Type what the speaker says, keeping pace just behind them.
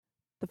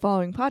The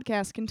following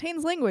podcast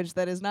contains language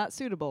that is not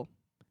suitable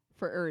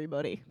for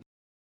everybody.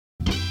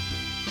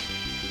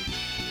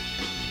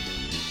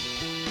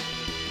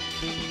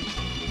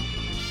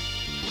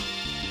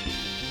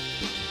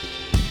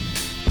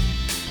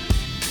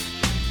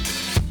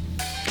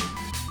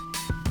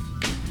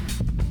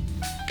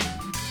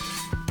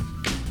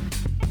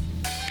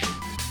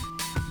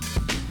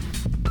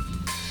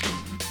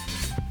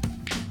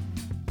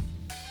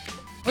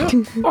 Where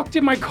the fuck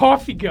did my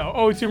coffee go?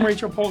 Oh, it's in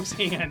Rachel Polk's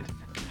hand.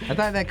 I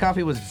thought that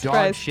coffee was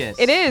dog shit.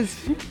 It is.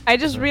 I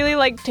just really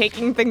like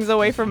taking things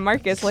away from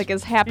Marcus, like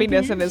his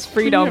happiness and his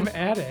freedom.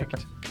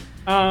 Addict.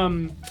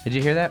 Did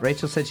you hear that?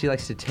 Rachel said she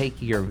likes to take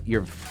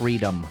your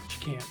freedom. She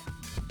can't.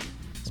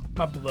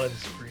 My blood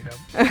is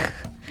freedom.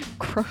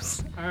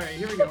 Gross. All right,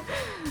 here we go.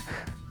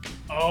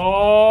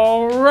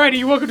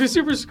 Alrighty, welcome to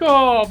Super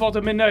Skull Vault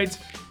of Midnight's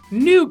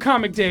new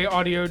Comic Day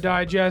audio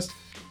digest.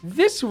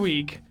 This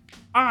week,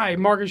 I,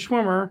 Marcus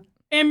Schwimmer,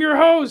 am your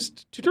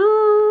host.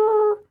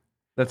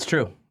 That's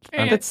true.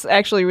 That's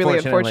actually really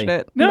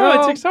unfortunate. No,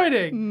 it's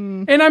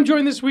exciting. And I'm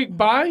joined this week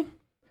by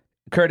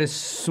Curtis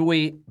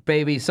Sweet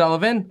Baby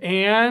Sullivan.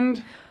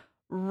 and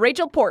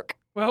Rachel Pork,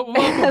 well,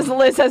 as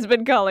Liz has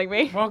been calling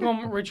me.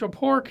 welcome Rachel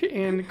Pork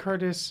and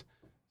Curtis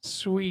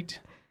Sweet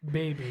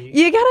Baby.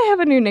 You gotta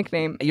have a new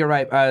nickname. You're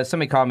right.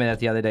 Somebody called me that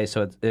the other day,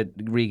 so it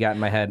re-got in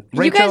my head.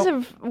 Rachel, You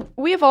guys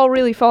we have all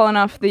really fallen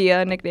off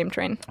the nickname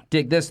train.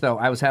 dig this, though.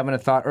 I was having a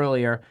thought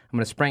earlier. I'm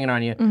going to spring it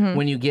on you.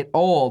 When you get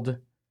old,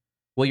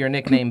 will your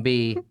nickname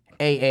be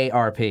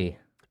AARP?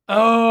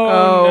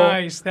 Oh,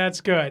 nice. That's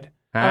good.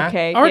 Huh?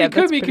 Okay. Already yeah,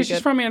 could that's be because pretty she's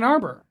good. from Ann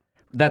Arbor.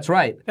 That's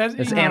right. That's-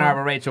 It's you Ann know.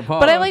 Arbor Rachel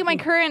Paul. But I like my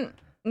current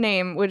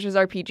name, which is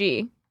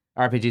RPG.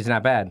 RPG's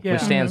not bad, Yeah.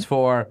 which stands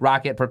for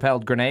Rocket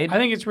Propelled Grenade. I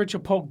think it's Rachel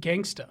Polk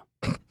Gangsta.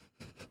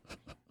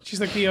 She's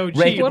like the OG.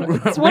 It's one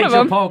of Rachel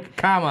them. Polk,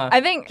 comma,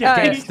 I think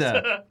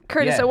Gangsta.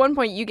 Curtis, Yeah. at one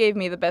point you gave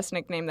me the best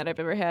nickname that I've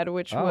ever had,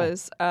 which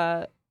was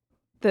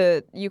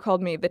you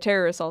called me the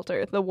Terror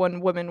Assaulter, the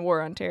one woman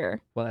war on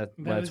terror. Well, That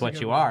that's is a what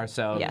good you one. are,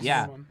 so Yes.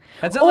 yeah. Good one.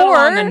 That's a little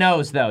on the Or-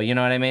 nose, though, you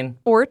know what I mean?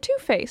 Or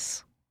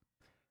Two-Face.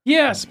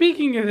 Yeah,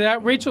 speaking of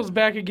that, Rachel's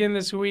back again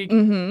this week.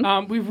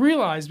 Mm-hmm.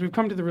 We've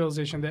come to the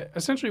realization that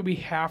essentially we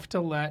have to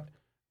let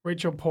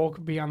Rachel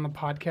Polk be on the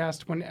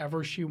podcast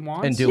whenever she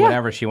wants. And do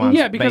whatever she wants,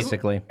 Yeah, because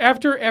basically.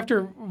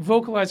 after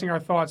vocalizing our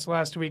thoughts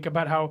last week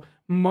about how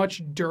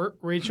much dirt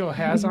Rachel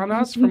has on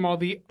us from all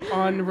the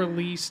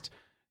unreleased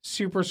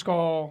Super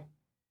Skull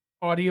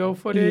audio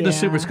footage. The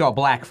Super Skull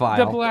Black File.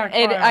 The black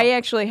file. I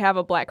actually have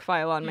a black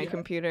file on my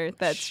computer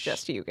that's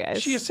just you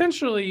guys. She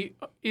essentially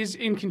is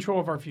in control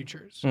of our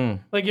futures.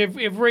 Like if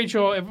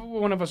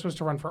one of us was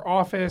to run for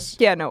office,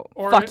 Yeah, no,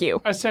 or fuck you.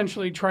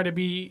 essentially try to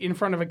be in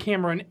front of a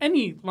camera in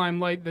any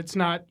limelight that's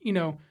not,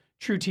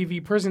 true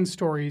TV prison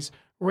stories,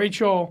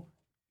 Rachel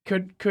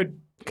could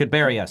Could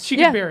bury us. she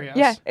Yeah, could bury us.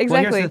 yeah, Well,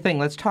 exactly. here's the thing.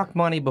 Let's talk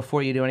money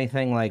before you do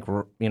anything like,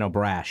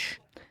 brash.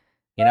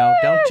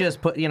 Don't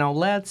just put,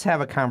 let's have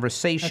a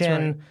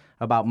conversation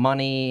about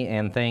money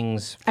and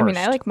things first. I mean,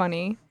 I like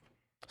money and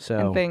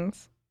so,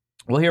 things.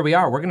 well, here we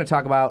are. We're going to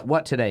talk about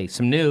what today?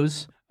 Some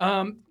news.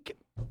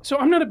 So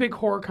I'm not a big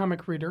horror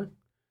comic reader.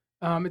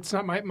 It's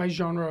not my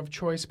genre of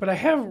choice, but I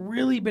have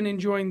really been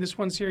enjoying this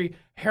one series,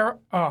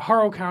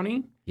 Harrow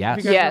County. Yes. Have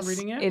you guys Yes, been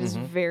reading it? it is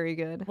very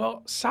good.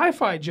 Well,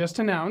 Sci-Fi just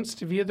announced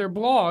via their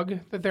blog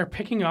that they're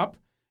picking up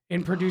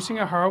and producing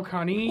a Harrow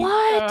County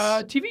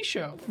What? TV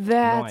show.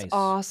 That's Nice.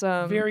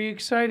 awesome. Very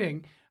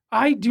exciting.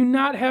 I do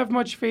not have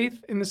much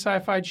faith in the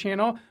Sci-Fi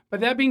Channel,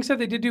 but that being said,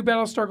 they did do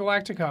Battlestar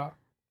Galactica.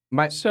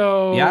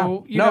 So, Yeah.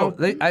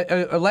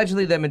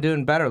 Allegedly they've been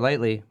doing better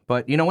lately.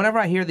 But, whenever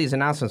I hear these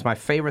announcements, my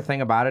favorite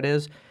thing about it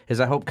is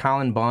I hope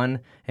Colin Bunn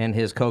and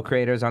his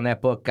co-creators on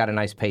that book got a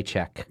nice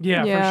paycheck.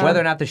 yeah, Yeah. for sure. Whether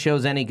or not the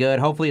show's any good,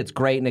 hopefully it's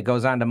great and it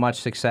goes on to much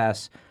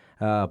success.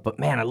 But,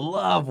 man, I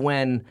love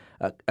when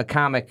a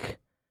comic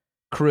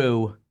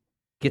crew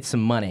gets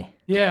some money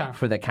Yeah.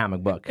 for that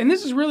comic book. And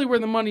this is really where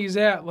the money's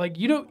at. Like,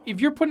 if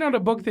you're putting out a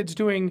book that's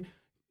doing,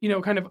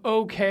 kind of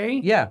okay,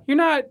 Yeah. you're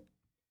not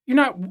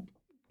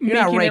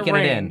making raking it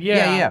rain. in.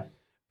 Yeah.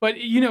 But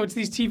it's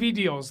these TV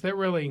deals that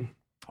really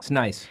It's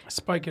nice.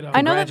 spike it up.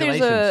 I know that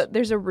Congratulations.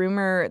 there's a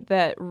rumor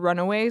that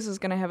Runaways is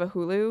going to have a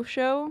Hulu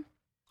show.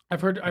 I've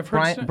heard.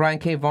 Brian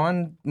K.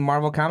 Vaughan,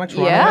 Marvel Comics,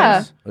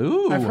 Yeah. Runaways?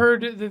 Ooh. I've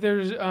heard that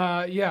there's.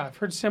 I've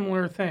heard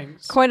similar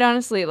things. Quite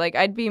honestly,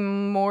 I'd be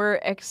more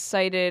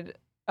excited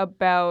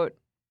about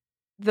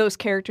those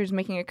characters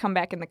making a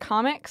comeback in the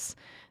comics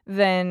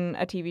than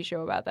a TV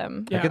show about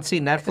them. I could see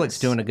Netflix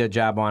doing a good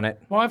job on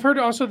it. Well, I've heard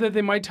also that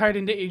they might tie it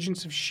into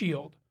Agents of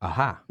Shield,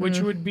 Aha.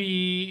 which would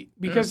be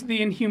because the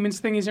Inhumans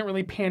thing isn't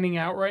really panning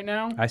out right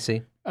now. I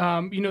see.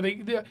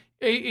 The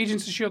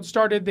Agents of Shield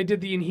started. They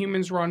did the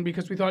Inhumans run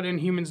because we thought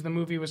Inhumans the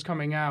movie was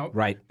coming out.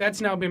 Right. That's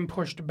now been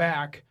pushed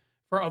back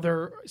for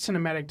other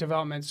cinematic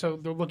development. So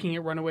they're looking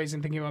at Runaways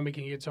and thinking about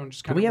making it its own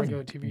just Do kind we of have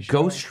regular TV show.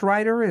 Ghost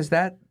Rider? Is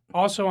that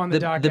Also on the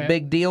docket. the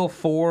big deal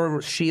for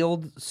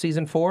S.H.I.E.L.D.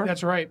 Season 4?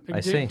 That's right. I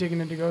see. Digging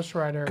into Ghost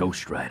Rider.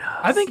 Ghost Rider.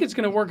 I think it's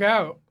going to work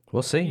out.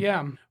 We'll see.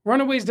 Yeah.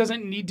 Runaways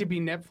doesn't need to be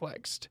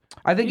Netflixed.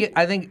 I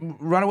think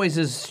Runaways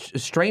is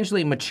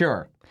strangely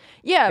mature.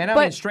 Yeah, And I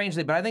but mean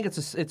strangely, but I think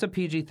it's a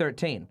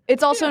PG-13.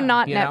 it's also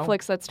not You know?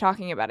 Netflix that's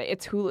talking about it.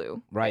 It's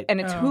Hulu. Right.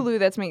 And it's Hulu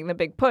that's making the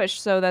big push.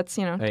 So that's,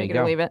 There take you it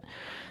or go. leave it.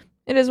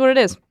 It is what it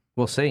is.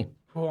 We'll see.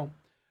 Cool.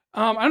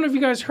 I don't know if you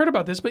guys heard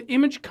about this, but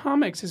Image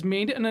Comics has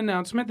made an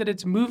announcement that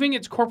it's moving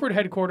its corporate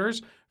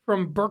headquarters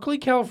from Berkeley,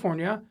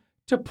 California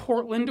to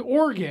Portland,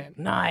 Oregon.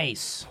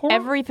 Nice.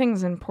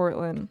 Everything's in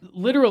Portland.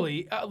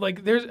 Literally,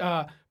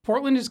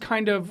 Portland is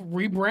kind of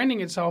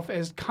rebranding itself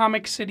as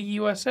Comic City,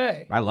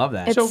 USA. I love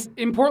that. So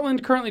in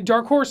Portland, currently,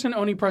 Dark Horse and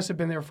Oni Press have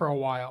been there for a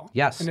while.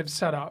 Yes. And have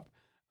set up.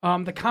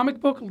 The Comic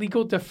Book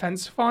Legal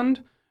Defense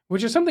Fund,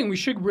 which is something we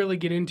should really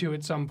get into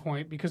at some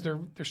point because they're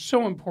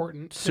so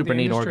important. to Super the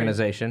neat industry.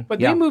 organization.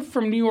 But Yeah. they moved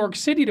from New York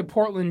City to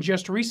Portland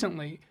just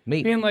recently.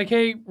 Neat. Being like,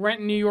 hey,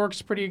 rent in New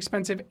York's pretty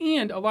expensive.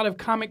 And a lot of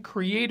comic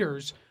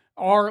creators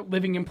are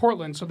living in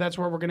Portland. So that's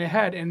where we're going to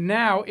head. And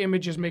now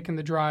Image is making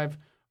the drive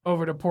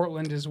over to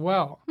Portland as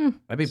well.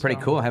 That'd be pretty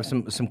cool. Have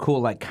some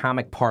cool like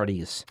comic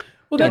parties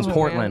Well, in that's what-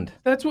 Portland.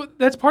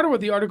 That's part of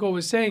what the article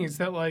was saying is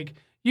that like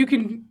you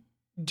can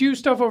do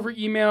stuff over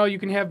email, you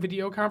can have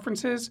video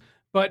conferences,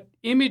 but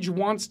Image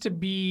wants to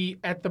be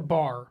at the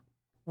bar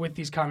with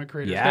these comic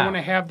creators. They Yeah. want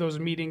to have those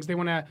meetings, they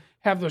want to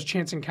have those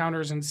chance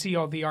encounters and see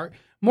all the art.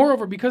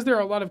 Moreover, because there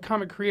are a lot of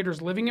comic creators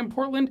living in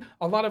Portland,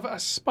 a lot of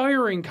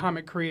aspiring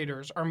comic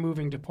creators are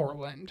moving to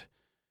Portland.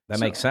 That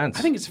So makes sense.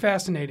 I think it's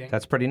fascinating.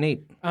 That's pretty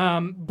neat.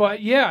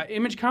 But yeah,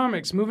 Image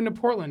Comics moving to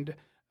Portland.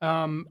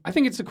 I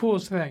think it's the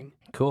coolest thing.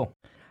 Cool.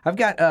 I've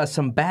got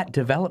some Bat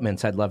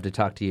developments I'd love to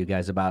talk to you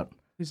guys about.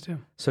 Please do.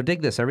 So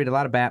dig this. I read a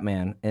lot of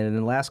Batman, and in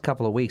the last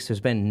couple of weeks, there's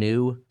been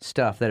new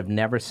stuff that I've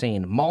never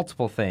seen.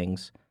 Multiple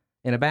things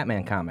in a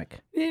Batman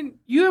comic. And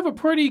you have a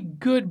pretty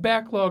good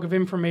backlog of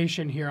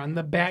information here on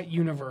the Bat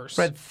universe.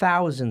 Read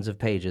thousands of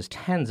pages,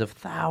 tens of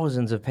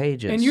thousands of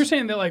pages. And you're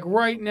saying that, like,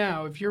 right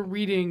now, if you're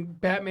reading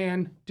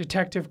Batman,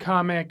 Detective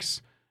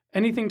Comics,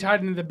 anything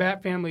tied into the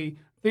Bat family,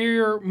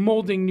 they're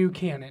molding new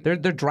canon. they're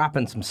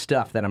dropping some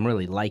stuff that I'm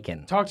really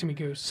liking. Talk to me,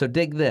 Goose. So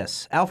dig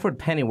this. Alfred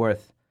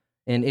Pennyworth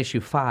in issue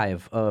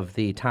 5 of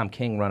the Tom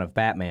King run of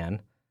Batman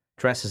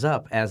dresses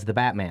up as the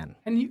Batman.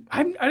 And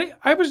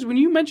I was when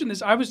you mentioned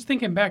this, I was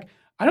thinking back.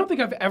 I don't think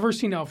I've ever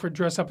seen Alfred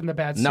dress up in the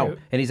Bat No, suit.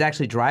 and he's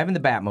actually driving the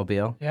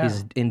Batmobile. Yeah.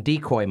 He's in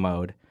decoy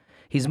mode.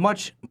 He's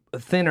much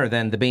thinner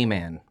than the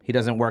B-Man. He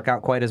doesn't work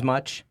out quite as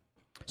much.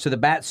 So the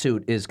bat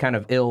suit is kind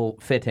of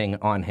ill-fitting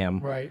on him.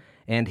 Right.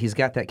 And he's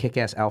got that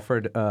kick-ass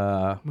Alfred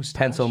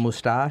pencil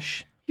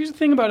mustache. Here's the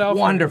thing about Alfred.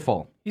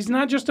 Wonderful. He's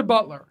not just a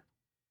butler.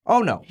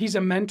 Oh, no. He's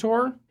a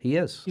mentor. He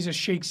is. He's a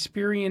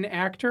Shakespearean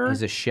actor.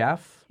 He's a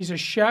chef, He's a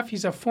chef.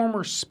 He's a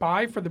former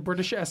spy for the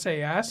British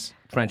SAS.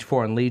 French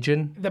Foreign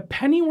Legion. The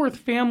Pennyworth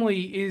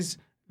family is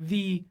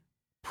the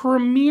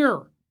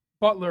premier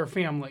butler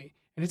family,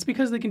 and it's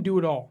because they can do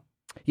it all.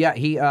 Yeah,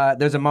 he.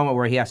 There's a moment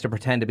where he has to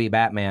pretend to be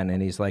Batman,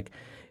 and he's like,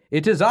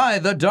 "It is I,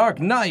 the Dark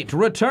Knight,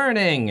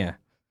 returning."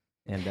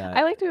 And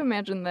I like to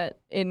imagine that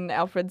in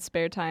Alfred's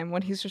spare time,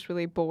 when he's just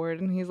really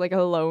bored and he's like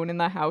alone in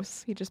the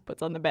house, he just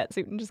puts on the bat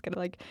suit and just kind of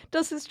like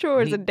does his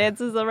chores and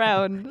dances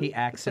around. he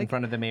acts in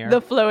front of the mirror.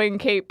 The flowing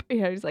cape.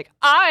 He's like,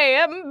 I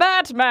am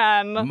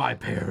Batman. My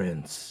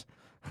parents.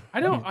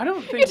 I don't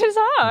think It is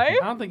I.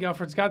 I don't think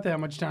Alfred's got that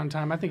much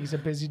downtime. I think he's a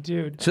busy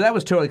dude. So that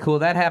was totally cool.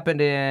 That happened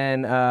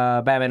in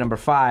Batman number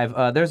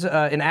 5. There's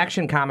in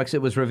Action Comics,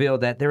 it was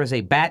revealed that there is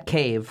a Bat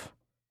Cave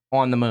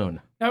on the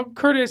moon. Now,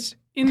 Curtis,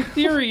 in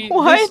theory,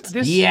 What?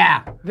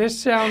 this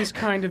sounds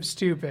kind of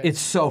stupid. It's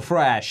so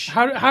fresh.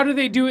 How do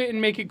they do it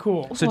and make it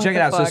cool? So What check it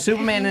the out. So fuck?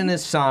 Superman and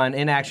his son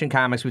in Action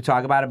Comics, we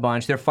talk about a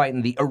bunch. They're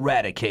fighting the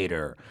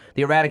Eradicator.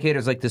 The Eradicator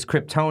is like this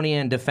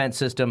Kryptonian defense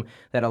system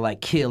that'll like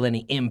kill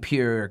any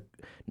impure,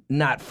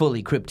 not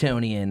fully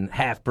Kryptonian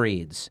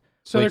half-breeds.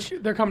 So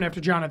they're coming after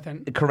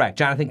Jonathan. Correct.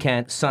 Jonathan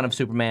Kent, son of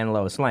Superman and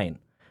Lois Lane.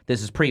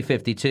 This is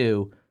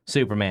pre-52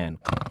 Superman.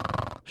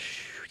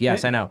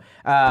 Yes, I know.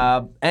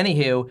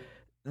 Anywho,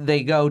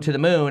 they go to the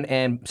moon,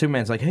 and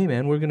Superman's like, "Hey,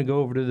 man, we're going to go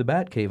over to the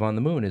Batcave on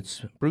the moon.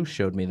 It's Bruce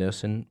showed me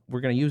this, and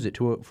we're going to use it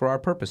for our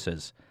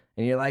purposes."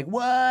 And you're like,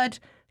 "What?"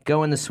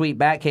 Go in the sweet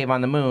Batcave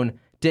on the moon.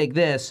 Dig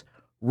this,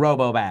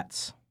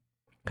 Robo-Bats.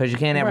 Because you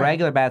can't have Right.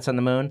 regular bats on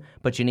the moon,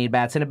 but you need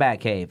bats in a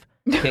Batcave.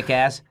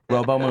 Kick-ass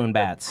Robo-Moon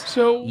bats.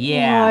 So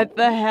Yeah. What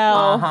the hell?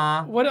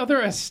 Uh-huh. what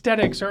other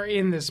aesthetics are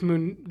in this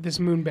moon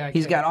bag?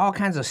 He's got all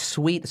kinds of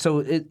sweet. So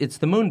it's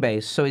the moon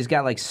base. So he's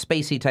got like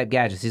spacey type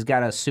gadgets. He's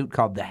got a suit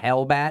called the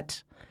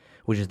Hellbat,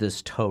 which is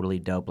this totally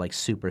dope, like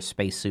super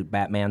spacesuit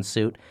Batman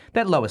suit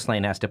that Lois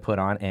Lane has to put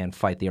on and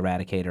fight the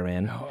Eradicator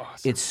in. Oh,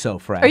 awesome. It's so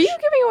fresh. Are you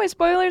giving away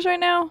spoilers right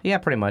now? Yeah,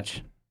 pretty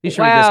much. You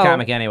should read this Wow.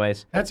 comic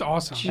anyways. That's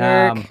awesome.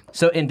 Jerk.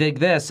 So in dig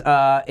this,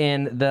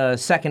 in the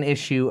second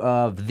issue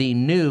of the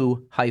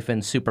new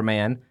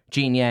Superman,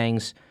 Gene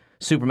Yang's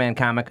Superman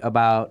comic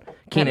about That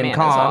Keenan man is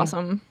Kong.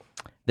 awesome.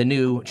 The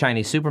new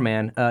Chinese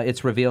Superman,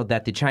 it's revealed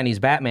that the Chinese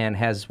Batman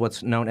has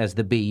what's known as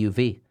the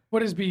BUV. What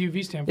does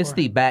BUV stand for? It's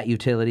the Bat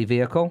Utility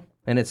Vehicle.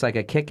 and it's like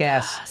a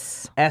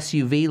kick-ass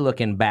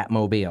SUV-looking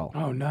Batmobile.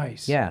 Oh,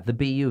 nice. Yeah, the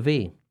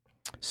BUV.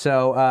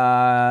 So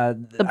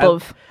The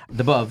Buv.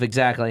 the Buv,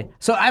 exactly.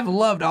 So I've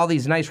loved all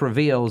these nice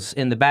reveals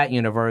in the Bat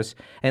universe.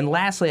 And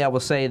lastly, I will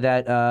say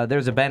that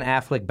there's a Ben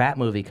Affleck Bat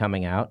movie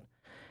coming out,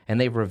 and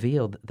they've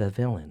revealed the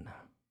villain.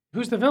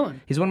 Who's the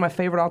villain? He's one of my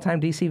favorite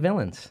all-time DC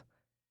villains,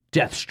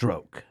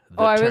 Deathstroke.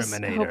 The I was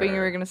Terminator. hoping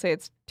you were going to say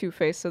it's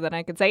Two-Face so then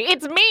I could say,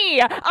 it's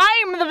me!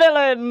 I'm the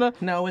villain!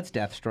 No, it's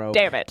Deathstroke.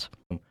 Damn it.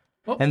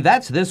 And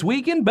that's This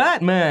Week in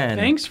Batman.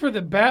 Thanks for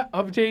the Bat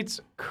updates,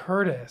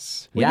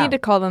 Curtis. We need to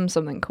call them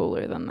something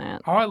cooler than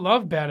that. Oh, I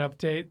love Bat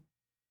update.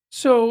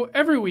 So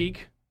every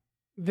week,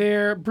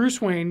 Bruce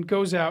Wayne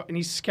goes out and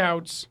he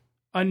scouts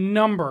a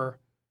number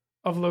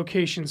of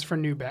locations for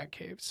new Bat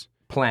caves.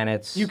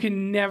 Planets. You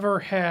can never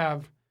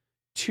have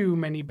too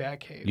many Bat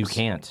caves. You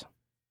can't.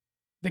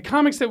 The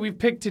comics that we've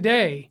picked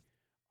today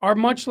are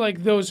much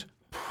like those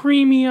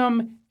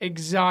premium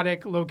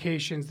exotic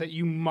locations that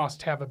you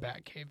must have a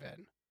Bat cave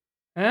in.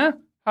 Huh?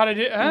 How did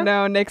it? Huh?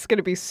 No, Nick's going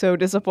to be so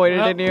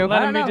disappointed in you.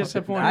 Let I him don't be know.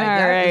 disappointed. All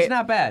right. It's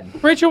not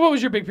bad. Rachel, what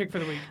was your big pick for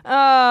the week?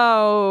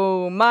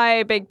 Oh,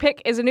 my big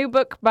pick is a new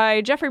book by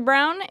Jeffrey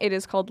Brown. It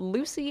is called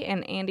Lucy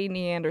and Andy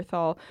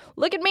Neanderthal.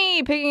 Look at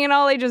me picking an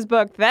all-ages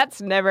book.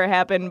 That's never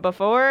happened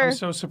before. I'm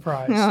so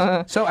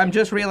surprised. So I'm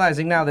just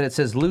realizing now that it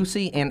says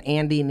Lucy and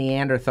Andy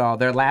Neanderthal.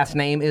 Their last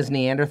name is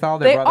Neanderthal.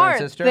 Their They brother are. and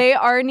sister. They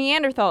are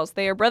Neanderthals.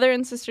 They are brother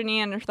and sister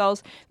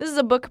Neanderthals. This is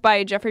a book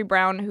by Jeffrey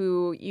Brown,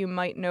 who you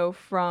might know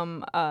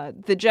from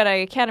the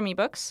Jedi Academy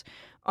books.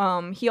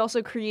 He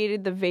also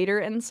created the Vader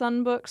and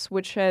Son books,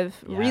 which have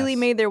really Yes.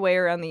 made their way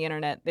around the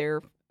internet.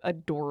 They're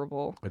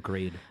adorable.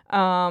 Agreed.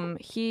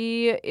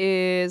 He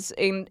is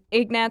an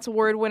Ignatz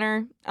Award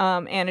winner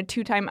and a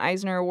 2-time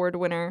Eisner Award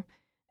winner,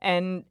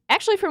 and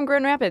actually from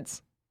Grand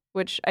Rapids,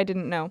 which I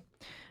didn't know.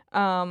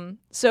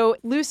 So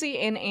Lucy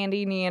and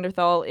Andy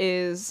Neanderthal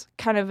is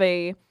kind of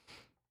a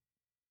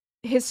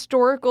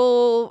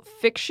historical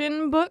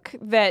fiction book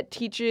that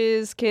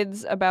teaches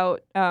kids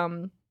about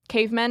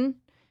cavemen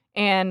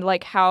and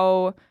like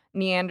how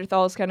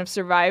Neanderthals kind of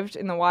survived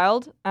in the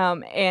wild.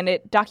 And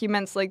it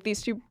documents like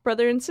these two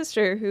brother and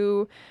sister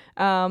who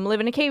live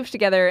in a cave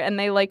together, and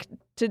they like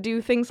to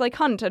do things like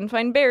hunt and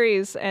find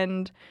berries.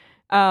 And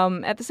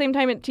at the same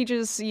time, it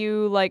teaches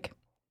you like,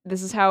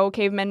 this is how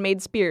cavemen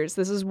made spears.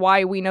 This is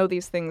why we know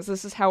these things.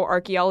 This is how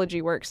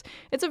archaeology works.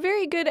 It's a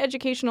very good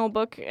educational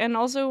book and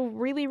also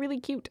really, really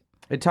cute.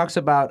 It talks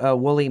about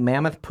woolly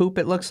mammoth poop,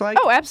 it looks like.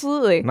 Oh,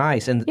 absolutely.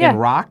 Nice. And Yeah.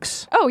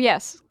 rocks. Oh,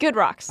 yes. Good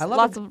rocks. I love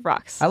Lots it. of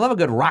rocks. I love a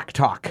good rock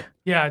talk.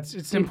 Yeah,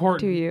 it's important.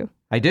 Do you?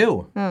 I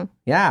do. Oh.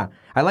 Yeah.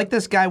 I like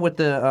this guy with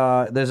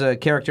the, there's a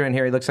character in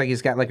here. He looks like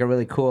he's got like a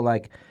really cool,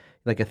 like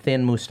a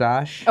thin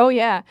mustache. Oh,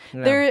 yeah.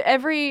 Yeah.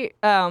 Every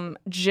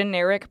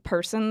generic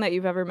person that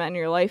you've ever met in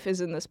your life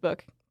is in this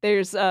book.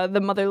 There's the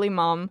motherly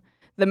mom,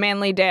 the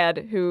manly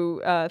dad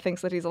who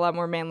thinks that he's a lot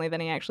more manly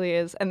than he actually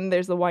is, and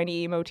there's the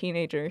whiny emo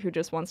teenager who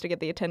just wants to get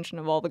the attention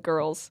of all the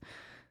girls.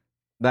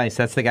 Nice.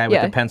 That's the guy with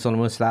Yeah. the pencil and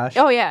mustache.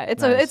 Oh yeah,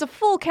 it's Nice. a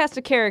full cast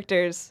of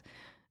characters,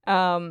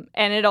 and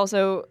it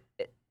also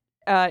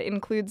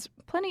includes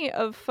plenty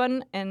of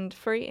fun and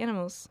furry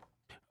animals.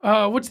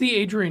 What's the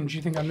age range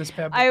you think on this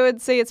bad boy? I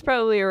would say it's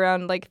probably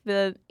around like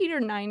the 8 or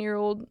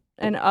 9-year-old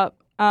and up.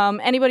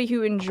 Anybody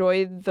who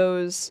enjoyed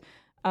those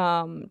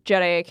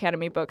Jedi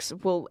Academy books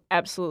will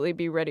absolutely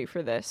be ready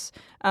for this.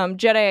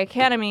 Jedi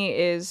Academy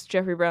is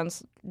Jeffrey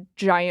Brown's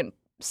giant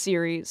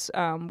series,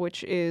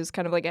 which is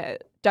kind of like a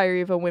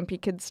Diary of a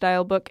Wimpy Kid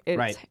style book. It's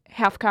Right.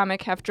 half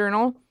comic, half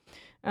journal.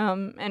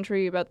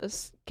 Entry about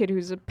this kid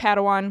who's a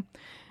Padawan.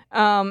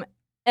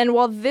 And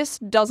while this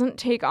doesn't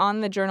take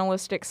on the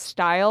journalistic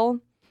style,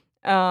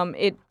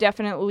 it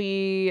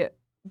definitely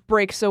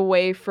breaks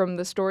away from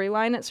the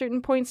storyline at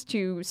certain points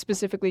to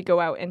specifically go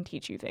out and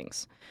teach you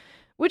things,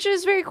 which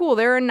is very cool.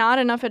 There are not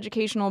enough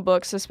educational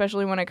books,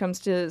 especially when it comes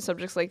to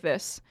subjects like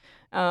this.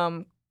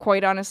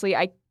 Quite honestly,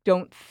 I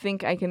don't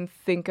think I can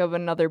think of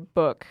another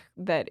book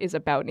that is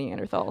about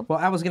Neanderthal. Well,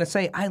 I was going to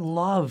say, I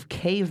love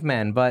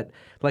cavemen, but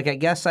like I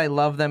guess I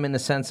love them in the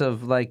sense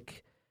of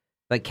like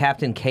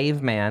Captain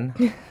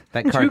Caveman,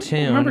 that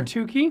cartoon. Remember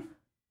Tukey?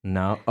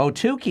 No. Oh,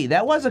 Tukey.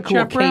 That was a cool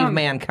Jeff Brown.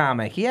 caveman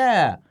comic.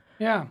 Yeah.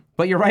 Yeah.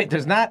 But you're right.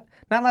 There's not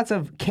lots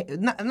of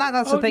not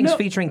lots Oh, of things no.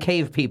 featuring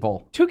cave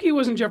people. Tukey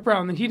wasn't Jeff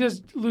Brown. Then he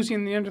does Lucy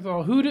and the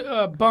Neanderthal.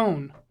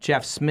 Bone?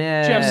 Jeff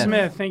Smith. Jeff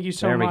Smith. Thank you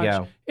so There we much.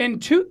 go. And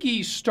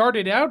Tukey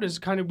started out as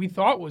kind of we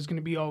thought was going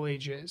to be all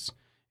ages,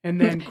 and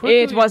then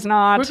quickly, It was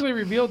not. quickly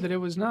revealed that it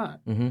was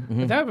not.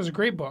 But that was a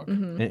great book.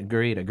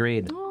 Agreed.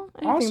 Oh,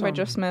 anything by Awesome.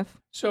 Jeff Smith.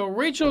 So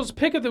Rachel's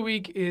pick of the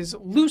week is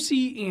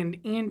Lucy and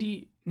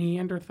Andy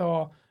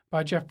Neanderthal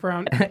by Jeff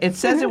Brown. It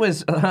says it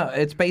was.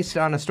 It's based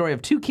on a story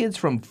of two kids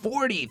from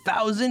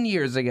 40,000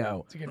 years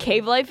ago.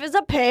 Cave life is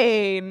a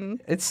pain.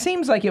 It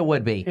seems like it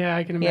would be. Yeah,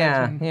 I can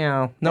Yeah.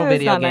 imagine. No It's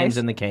video not games nice.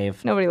 in the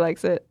cave. Nobody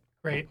likes it.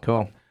 Great.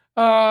 Cool.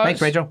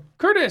 Thanks, Rachel.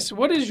 Curtis,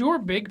 what is your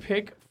big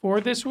pick for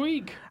this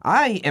week?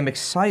 I am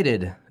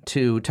excited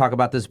to talk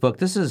about this book.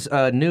 This is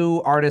a new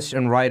artist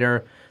and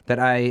writer that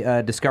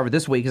I discovered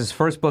this week. Is his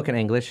first book in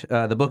English.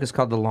 The book is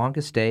called The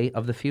Longest Day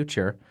of the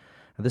Future.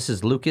 This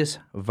is Lucas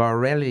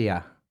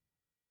Varela.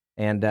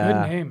 And,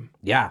 Good name.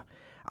 Yeah.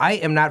 I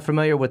am not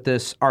familiar with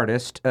this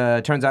artist.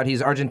 Turns out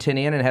he's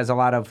Argentinian and has a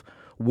lot of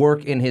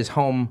work in his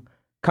home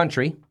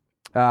country.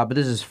 But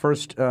this is his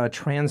first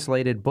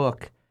translated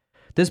book.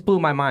 This blew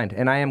my mind,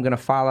 and I am going to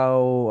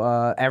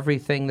follow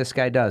everything this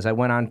guy does. I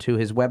went onto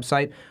his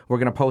website. We're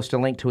going to post a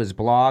link to his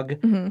blog,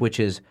 which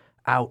is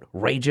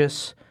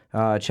outrageous.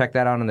 Check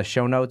that out in the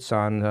show notes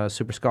on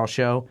Super Skull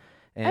Show.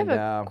 And, I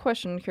have a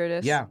question,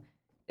 Curtis. Yeah.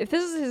 If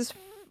this is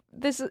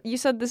you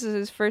said this is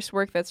his first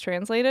work that's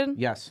translated.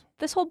 Yes.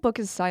 This whole book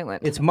is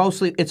silent.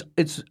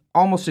 It's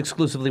almost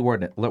exclusively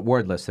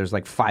wordless. There's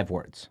like 5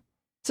 words.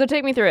 So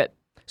take me through it.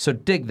 So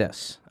dig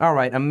this. All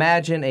right,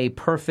 imagine a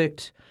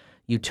perfect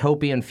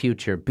utopian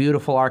future.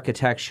 Beautiful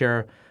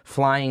architecture,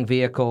 flying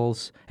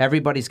vehicles,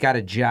 everybody's got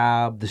a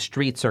job, the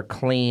streets are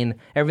clean,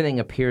 everything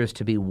appears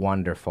to be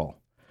wonderful.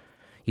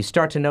 You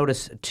start to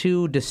notice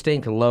 2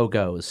 distinct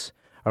logos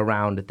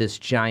around this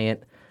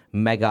giant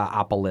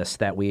megapolis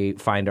that we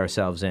find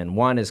ourselves in.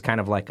 One is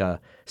kind of like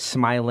a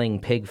smiling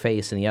pig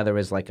face, and the other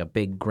is like a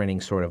big grinning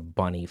sort of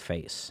bunny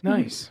face.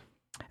 Nice.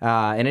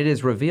 And it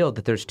is revealed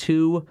that there's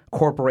 2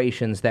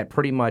 corporations that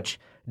pretty much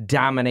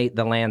dominate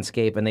the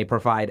landscape, and they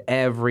provide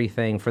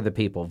everything for the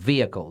people.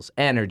 Vehicles,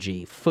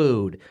 energy,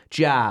 food,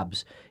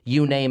 jobs,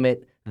 you name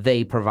it,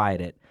 they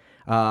provide it.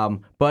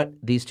 But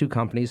these 2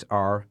 companies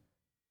are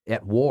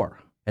at war,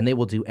 and they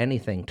will do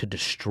anything to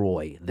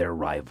destroy their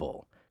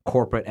rival.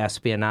 Corporate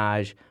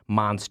espionage,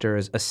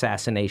 monsters,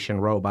 assassination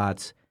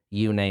robots,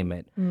 you name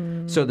it.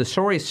 So the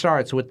story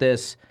starts with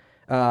this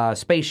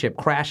spaceship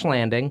crash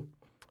landing,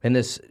 and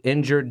this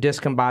injured,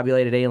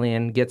 discombobulated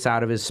alien gets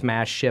out of his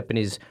smashed ship, and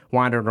he's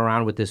wandering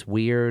around with this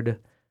weird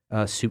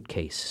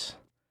suitcase.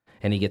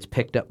 And he gets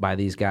picked up by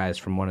these guys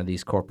from one of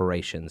these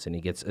corporations, and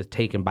he gets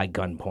taken by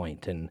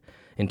gunpoint and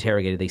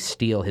interrogated. They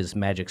steal his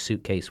magic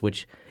suitcase,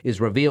 which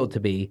is revealed to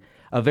be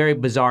a very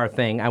bizarre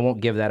thing. I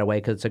won't give that away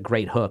because it's a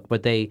great hook,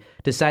 but they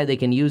decide they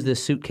can use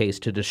this suitcase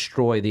to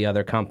destroy the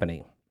other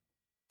company.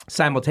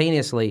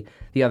 Simultaneously,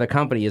 the other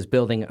company is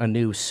building a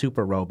new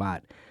super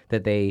robot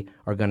that they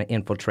are going to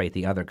infiltrate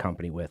the other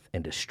company with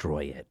and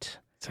destroy it.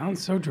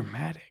 Sounds so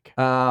dramatic.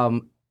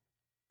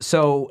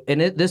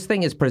 This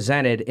thing is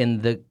presented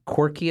in the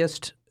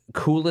quirkiest,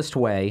 coolest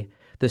way.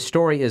 The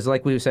story is,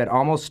 like we said,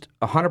 almost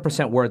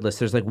 100% wordless.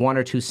 There's like 1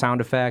 or 2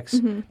 sound effects.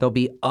 There'll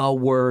be a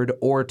word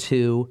or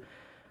 2.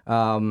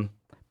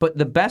 But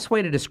the best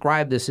way to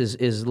describe this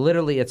is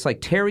literally, it's like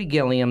Terry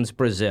Gilliam's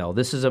Brazil.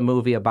 This is a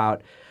movie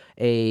about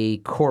a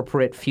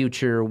corporate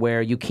future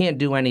where you can't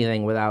do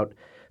anything without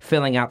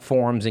filling out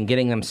forms and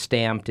getting them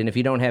stamped. And if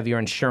you don't have your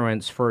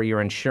insurance, for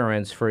your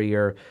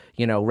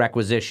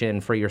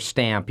requisition, for your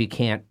stamp, you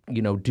can't,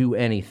 do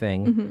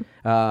anything.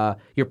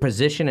 Your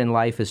position in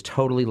life is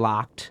totally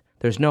locked.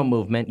 There's no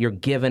movement. You're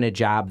given a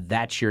job.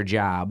 That's your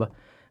job.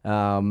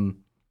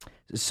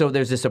 So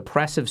there's this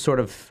oppressive sort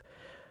of,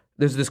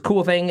 there's this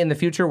cool thing in the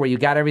future where you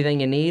got everything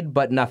you need,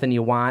 but nothing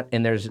you want,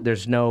 and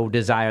there's no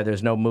desire,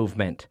 there's no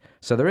movement.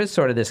 So there is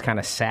sort of this kind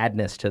of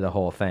sadness to the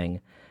whole thing.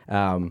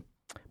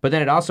 But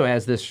then it also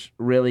has this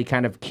really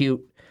kind of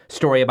cute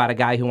story about a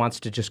guy who wants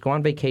to just go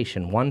on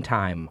vacation one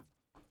time.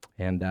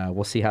 And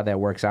we'll see how that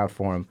works out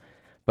for him.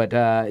 But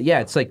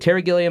it's like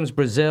Terry Gilliam's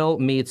Brazil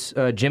meets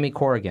Jimmy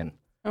Corrigan.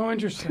 Oh,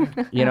 interesting.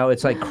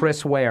 It's like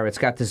Chris Ware. It's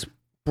got this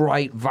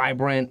bright,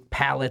 vibrant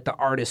palette. The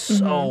art is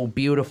so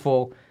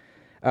beautiful.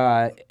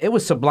 It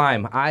was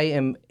sublime. I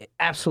am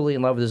absolutely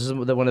in love with this. This is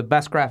one of the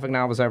best graphic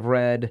novels I've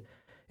read.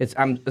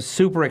 I'm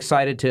super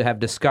excited to have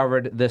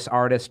discovered this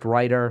artist,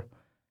 writer,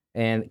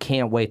 and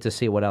can't wait to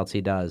see what else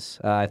he does.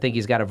 I think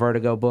he's got a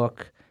Vertigo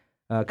book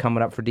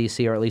coming up for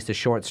DC, or at least a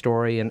short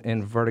story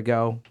in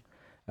Vertigo,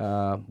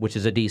 which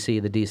is the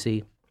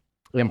DC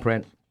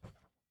imprint.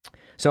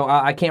 So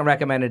I can't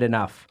recommend it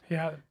enough.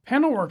 Yeah,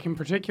 panel work in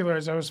particular,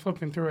 as I was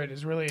flipping through it,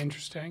 is really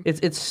interesting.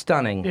 It's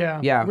stunning.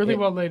 Yeah, really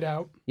well laid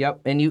out.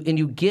 Yep, and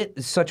you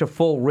get such a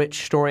full,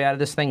 rich story out of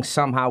this thing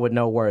somehow with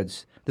no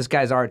words. This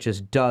guy's art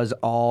just does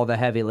all the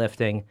heavy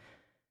lifting,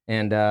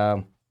 and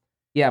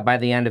by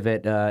the end of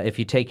it, if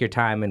you take your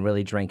time and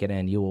really drink it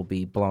in, you will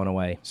be blown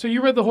away. So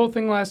you read the whole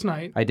thing last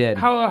night. I did.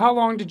 How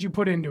long did you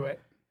put into it?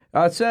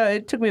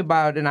 It took me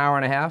about an hour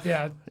and a half.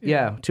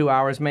 Yeah. 2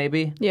 hours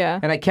maybe. Yeah.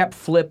 And I kept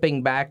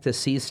flipping back to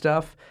see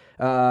stuff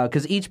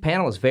because each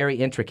panel is very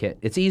intricate.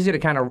 It's easy to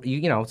kind of,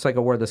 it's like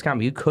a wordless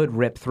comic. You could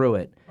rip through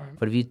it. Right.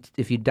 But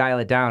if you dial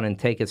it down and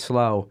take it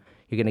slow,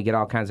 you're going to get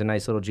all kinds of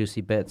nice little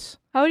juicy bits.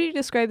 How would you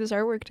describe this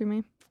artwork to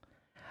me?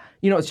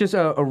 It's just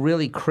a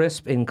really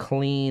crisp and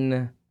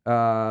clean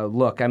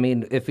look. I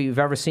mean, if you've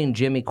ever seen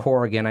Jimmy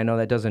Corrigan, I know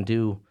that doesn't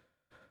do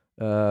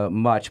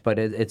much, but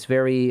it's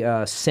very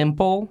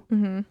simple,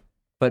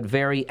 but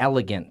very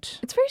elegant.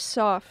 It's very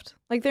soft.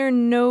 Like, there are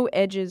no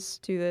edges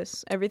to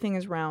this. Everything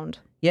is round.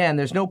 Yeah, and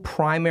there's no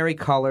primary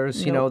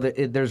colors. Nope.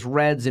 There's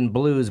reds and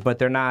blues, but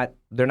they're not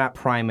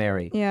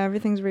primary. Yeah,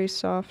 everything's very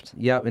soft.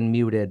 Yep, and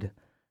muted.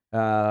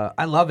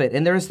 I love it.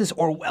 And there's this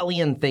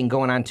Orwellian thing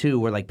going on too,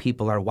 where like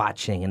people are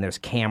watching and there's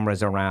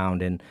cameras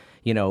around, and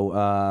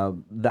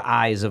the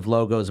eyes of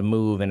logos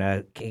move, and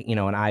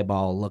an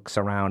eyeball looks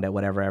around at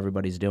whatever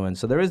everybody's doing.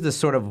 So there is this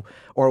sort of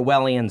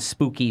Orwellian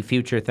spooky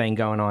future thing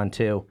going on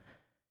too.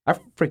 I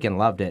freaking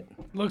loved it.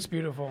 Looks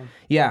beautiful.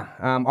 Yeah,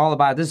 all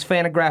about it. This is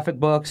Fantagraphic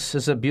Books.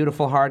 This is a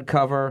beautiful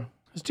hardcover.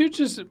 This dude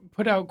just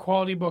put out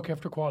quality book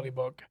after quality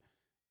book.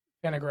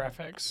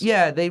 Fantagraphics.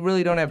 Yeah, they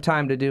really don't have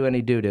time to do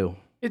any doo-doo.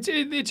 It's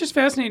just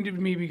fascinating to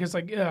me because,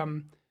 like,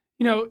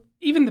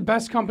 even the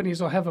best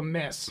companies will have a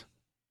miss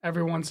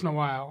every once in a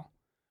while.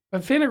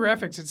 But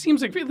Fantagraphics, it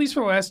seems like, at least for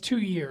the last 2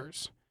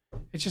 years,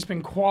 it's just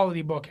been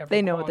quality book after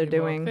They know what quality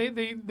they're book.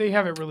 doing. They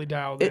have it really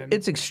dialed in.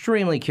 It's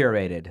extremely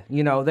curated.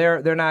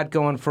 They're not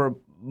going for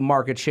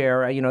market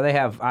share. They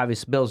have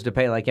obvious bills to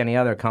pay like any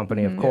other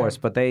company, of course,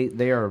 but they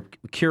are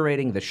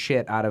curating the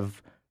shit out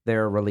of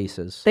their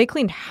releases. They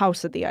cleaned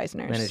house at the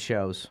Eisners. And it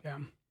shows. Yeah.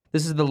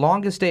 This is The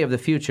Longest Day of the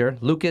Future,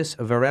 Lucas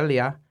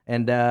Varela,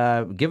 and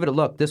give it a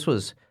look. This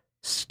was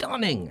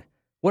stunning.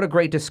 What a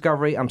great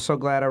discovery. I'm so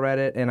glad I read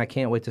it, and I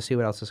can't wait to see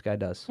what else this guy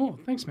does. Oh,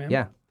 thanks, man.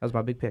 Yeah, that was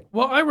my big pick.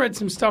 Well, I read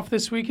some stuff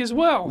this week as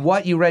well.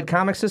 What, you read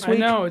comics this week? I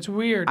know, it's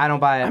weird. I don't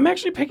buy it. I'm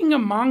actually picking a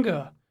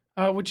manga,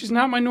 which is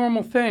not my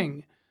normal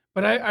thing.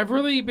 But I've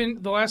really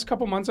been, the last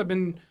couple months, I've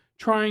been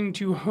trying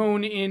to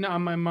hone in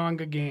on my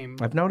manga game.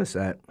 I've noticed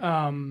that.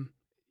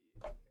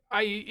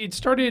 It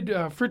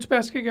started, Fruits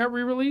Basket got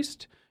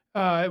re-released.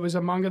 It was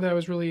a manga that I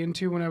was really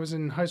into when I was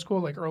in high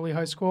school, like early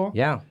high school.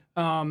 Yeah.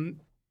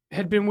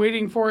 Had been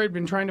waiting for it,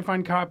 been trying to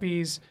find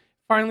copies.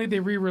 Finally,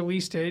 they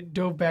re-released it,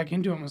 dove back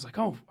into it, and was like,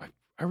 oh,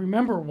 I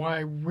remember why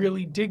I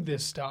really dig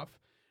this stuff.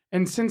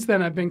 And since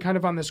then, I've been kind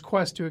of on this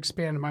quest to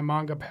expand my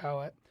manga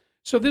palette.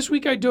 So this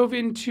week, I dove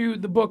into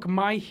the book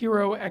My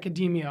Hero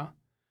Academia.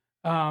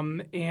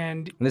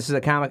 And this is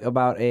a comic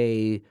about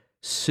a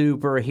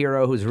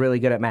superhero who's really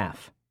good at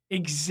math.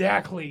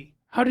 Exactly.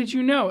 How did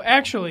you know?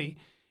 Actually,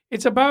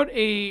 it's about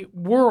a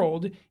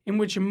world in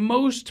which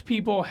most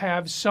people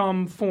have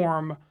some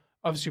form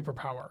of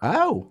superpower.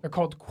 Oh. They're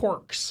called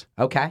quirks.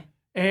 Okay.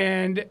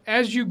 And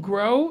as you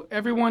grow,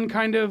 everyone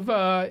kind of,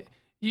 when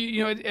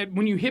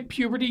you hit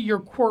puberty, your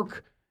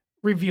quirk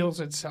reveals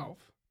itself.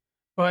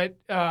 But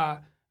a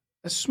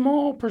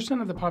small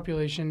percent of the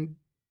population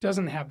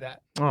doesn't have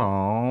that.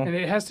 Aww. And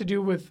it has to do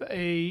with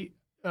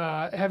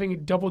having a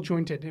double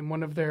jointed in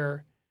one of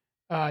their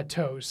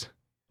toes.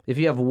 If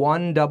you have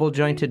one double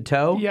jointed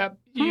toe? Yep.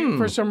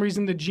 For some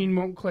reason, the gene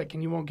won't click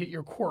and you won't get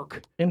your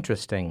quirk.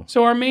 Interesting.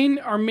 So our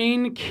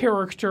main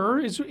character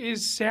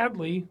is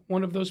sadly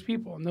one of those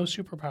people and those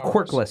superpowers.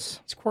 Quirkless.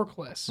 It's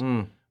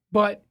quirkless.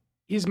 But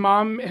his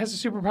mom has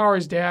a superpower,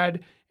 his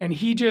dad, and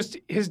he just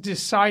has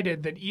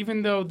decided that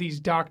even though these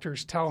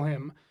doctors tell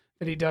him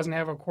that he doesn't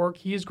have a quirk,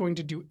 he is going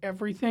to do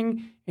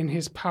everything in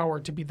his power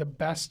to be the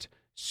best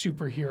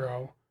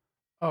superhero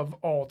of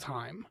all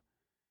time.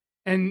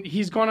 And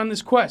he's gone on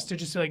this quest to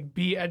just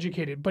be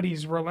educated, but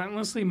he's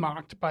relentlessly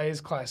mocked by his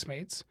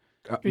classmates.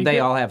 They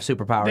all have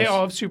superpowers. They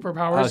all have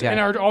superpowers and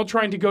are all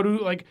trying to go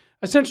to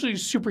essentially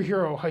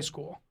superhero high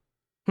school,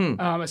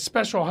 a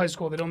special high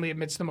school that only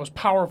admits the most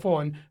powerful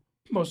and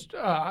most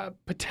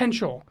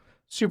potential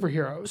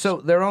superheroes. So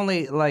they're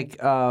only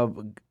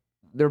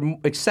they're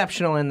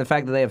exceptional in the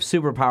fact that they have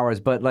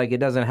superpowers, but it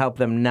doesn't help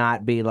them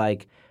not be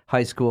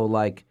high school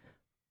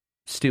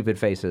stupid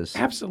faces.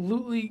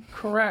 Absolutely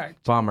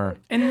correct. Bummer.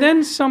 And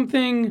then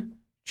something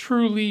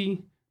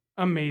truly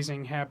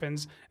amazing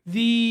happens.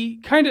 The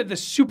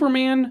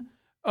Superman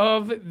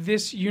of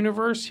this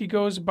universe, he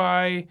goes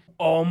by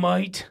All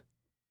Might.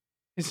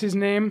 Is his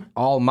name?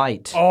 All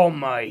Might. All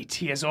Might.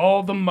 He has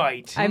all the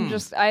might.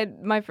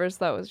 My first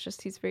thought was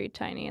just he's very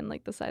tiny and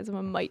the size of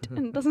a mite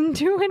and doesn't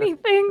do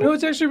anything. No,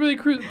 it's actually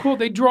really cool.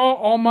 They draw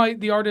All Might,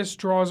 the artist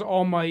draws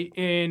All Might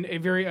in a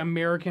very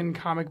American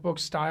comic book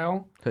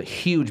style.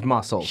 Huge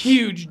muscles.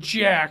 Huge,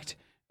 jacked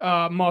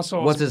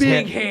muscles. What's his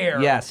big head?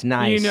 hair. Yes,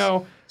 nice.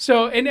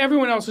 So, and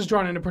everyone else is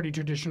drawn in a pretty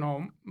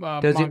traditional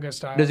manga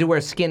style. Does he wear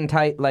skin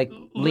tight,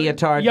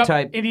 leotard Yep.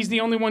 type? And he's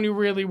the only one who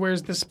really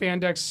wears the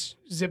spandex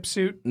zip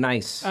suit.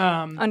 Nice.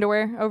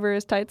 Underwear over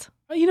his tights.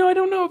 I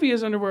don't know if he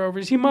has underwear over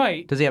his. He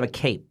might. Does he have a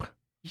cape?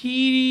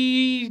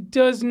 He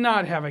does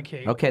not have a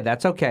cape. Okay,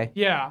 that's okay.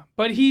 Yeah,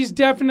 but he's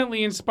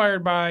definitely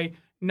inspired by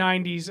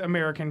 90s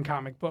American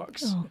comic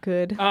books. Oh,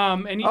 good.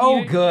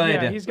 Good. Good.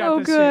 Yeah, he's got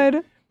this good.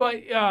 suit.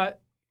 But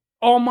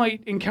All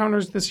Might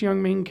encounters this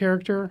young main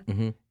character,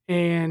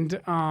 and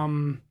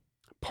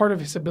part of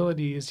his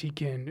ability is he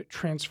can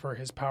transfer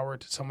his power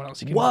to someone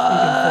else. He can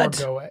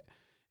forego it.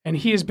 And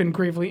he has been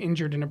gravely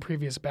injured in a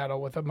previous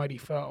battle with a mighty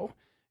foe.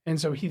 And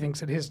so he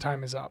thinks that his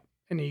time is up,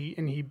 and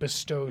he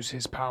bestows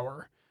his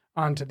power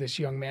onto this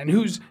young man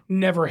who's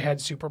never had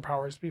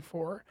superpowers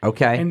before.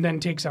 Okay. And then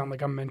takes on a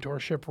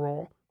mentorship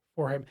role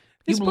for him.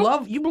 You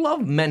love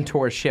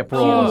mentorship You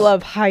roles.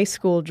 love high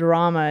school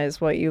drama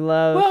is what you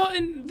love. Well,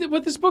 and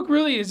what this book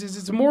really is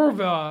it's more of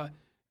a,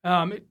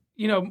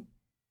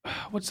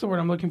 what's the word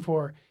I'm looking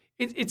for?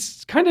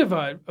 It's kind of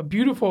a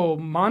beautiful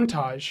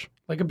montage,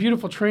 a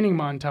beautiful training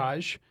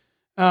montage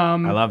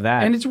I love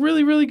that. And it's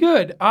really, really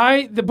good.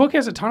 The book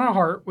has a ton of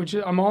heart, which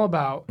I'm all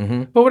about.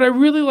 Mm-hmm. But what I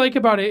really like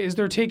about it is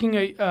they're taking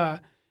a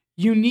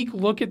unique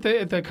look at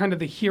the kind of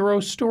the hero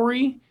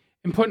story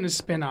and putting a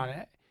spin on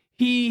it.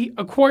 He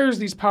acquires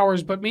these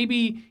powers, but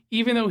maybe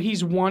even though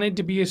he's wanted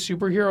to be a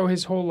superhero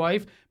his whole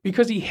life,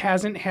 because he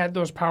hasn't had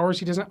those powers,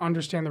 he doesn't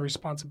understand the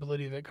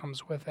responsibility that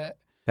comes with it.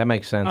 That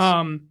makes sense.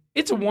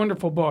 It's a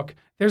wonderful book.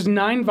 There's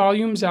 9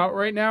 volumes out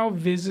right now.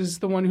 Viz is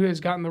the one who has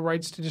gotten the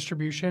rights to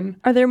distribution.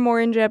 Are there more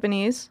in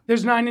Japanese?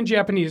 There's 9 in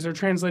Japanese. They're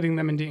translating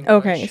them into English.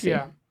 Okay, I see.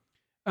 Yeah.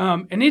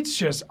 And it's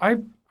just, I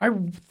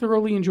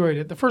thoroughly enjoyed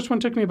it. The first one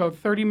took me about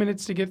 30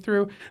 minutes to get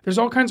through. There's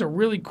all kinds of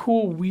really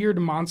cool, weird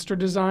monster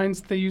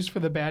designs that they use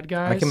for the bad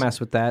guys. I can mess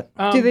with that.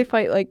 Do they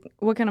fight, like,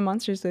 what kind of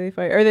monsters do they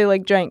fight? Are they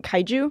like giant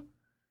kaiju?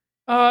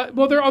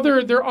 Well, there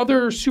are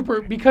other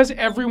super, because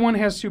everyone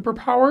has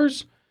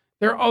superpowers,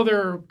 there are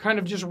other kind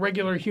of just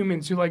regular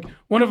humans who, like,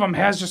 one of them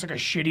has just like a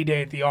shitty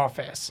day at the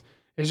office.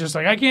 It's just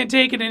like, I can't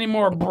take it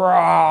anymore,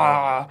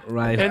 brah.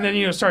 Right. And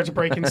then, starts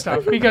breaking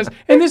stuff.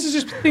 And this is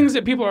just things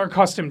that people are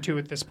accustomed to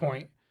at this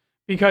point.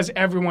 Because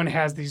everyone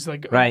has these,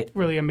 like,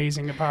 really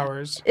amazing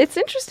powers. It's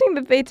interesting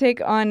that they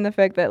take on the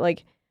fact that,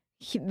 like,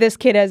 this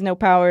kid has no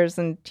powers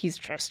and he's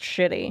just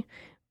shitty.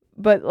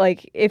 But,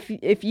 like,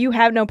 if you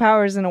have no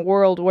powers in a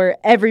world where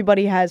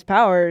everybody has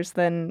powers,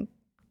 then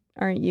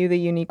aren't you the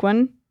unique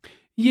one?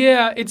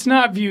 Yeah, it's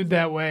not viewed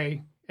that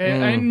way.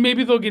 And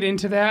maybe they'll get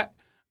into that.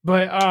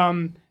 But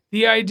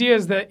the idea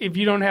is that if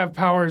you don't have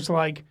powers,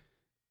 like,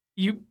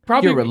 you're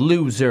a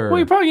loser. Well,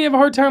 you're probably going to have a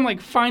hard time,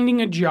 like,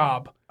 finding a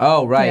job.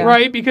 Oh, right. Yeah.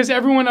 Right? Because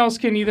everyone else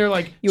can either,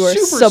 like, You are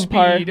super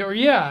subpar. speed or,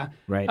 yeah.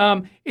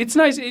 Right. It's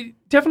nice. It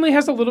definitely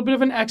has a little bit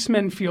of an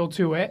X-Men feel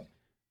to it.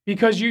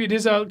 Because it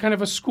is a kind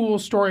of a school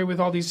story with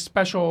all these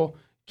special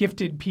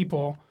gifted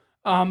people.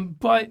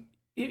 But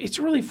it's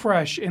really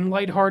fresh and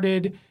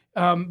lighthearted.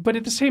 But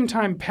at the same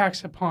time,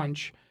 packs a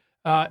punch.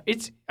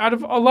 It's out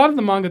of a lot of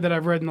the manga that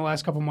I've read in the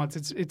last couple months.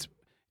 It's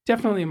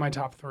definitely in my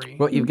top 3.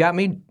 Well, you've got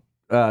me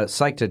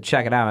psyched to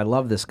check it out. I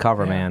love this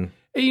cover, man.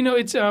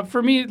 It's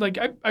for me, like,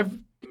 I've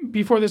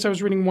before this I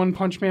was reading One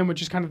Punch Man,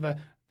 which is kind of the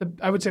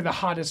I would say the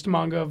hottest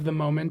manga of the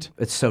moment.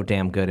 It's so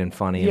damn good and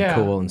funny and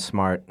cool and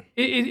smart.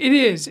 It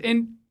is,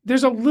 and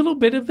there's a little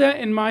bit of that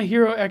in My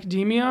Hero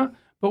Academia.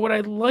 But what I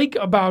like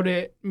about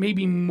it,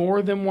 maybe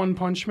more than One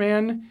Punch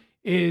Man,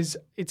 is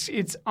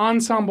its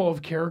ensemble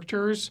of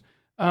characters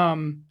are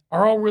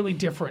all really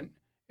different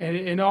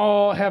and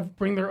all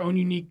bring their own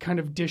unique kind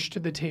of dish to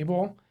the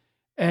table.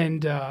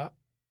 And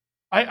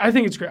I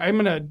think it's great. I'm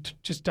going to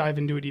just dive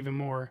into it even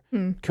more.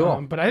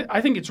 Cool. But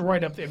I think it's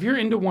right up there. If you're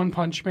into One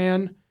Punch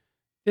Man,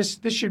 this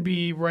should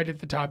be right at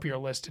the top of your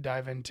list to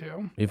dive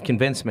into. You've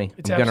convinced me.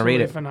 It's I'm going to read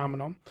it.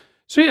 Phenomenal.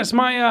 So yes,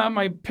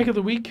 my pick of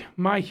the week,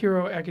 My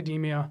Hero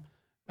Academia.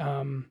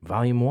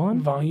 Volume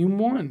 1? Volume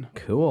 1.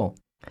 Cool.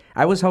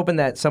 I was hoping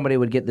that somebody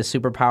would get the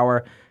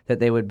superpower that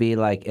they would be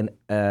like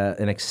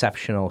an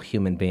exceptional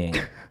human being.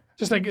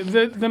 Just like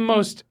the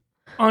most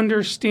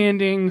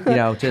understanding,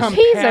 just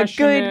he's a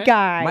good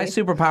guy. My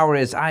superpower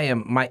is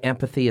my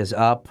empathy is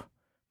up,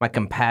 my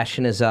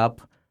compassion is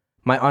up,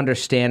 my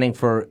understanding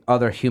for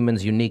other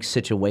humans' unique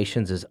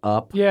situations is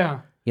up.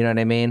 Yeah. You know what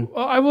I mean?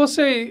 Well, I will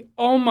say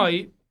All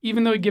Might,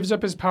 even though he gives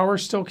up his power,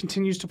 still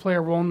continues to play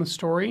a role in the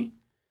story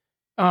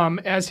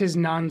as his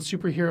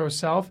non-superhero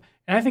self.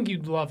 And I think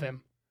you'd love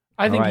him.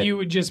 I think you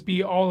would just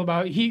be all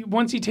about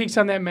once he takes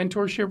on that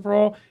mentorship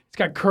role, it's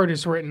got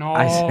Curtis written all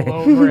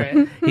over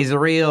it. He's a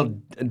real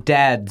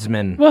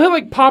dadsman. Well, he'll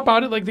like pop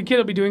out like the kid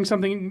will be doing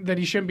something that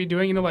he shouldn't be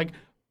doing, like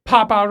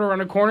pop out around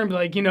a corner and be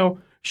like,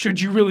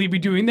 should you really be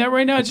doing that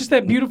right now? It's just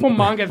that beautiful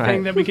manga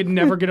thing that we could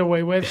never get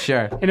away with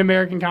in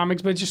American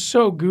comics, but it's just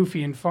so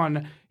goofy and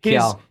fun.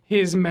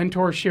 His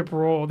mentorship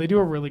role, they do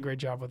a really great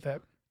job with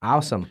it.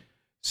 Awesome.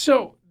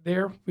 So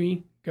there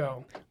we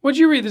go. What'd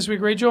you read this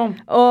week, Rachel?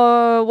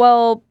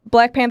 Well,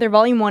 Black Panther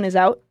Volume 1 is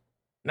out.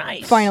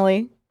 Nice.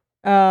 Finally.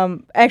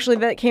 Actually,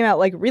 that came out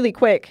like really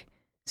quick.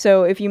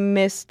 So if you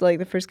missed like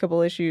the first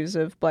couple issues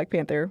of Black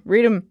Panther,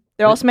 read them.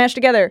 They're all smashed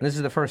together. This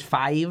is the first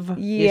 5 issues?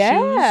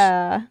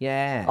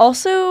 Yeah.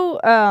 Also,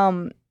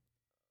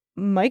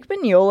 Mike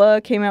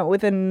Mignola came out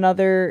with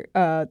another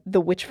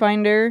The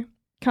Witchfinder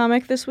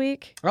comic this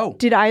week. Oh.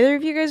 Did either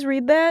of you guys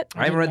read that?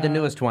 I haven't read the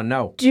newest one,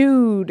 no.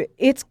 Dude,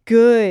 it's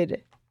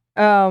good.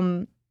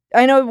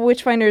 I know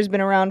Witchfinder has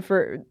been around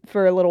for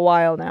a little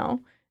while now,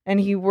 and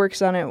he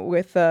works on it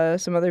with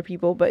some other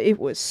people, but it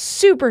was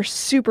super,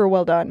 super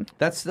well done.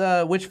 That's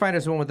the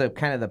Witchfinder's one with the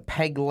kind of the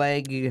peg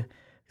leg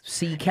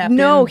sea captain?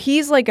 No,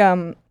 he's like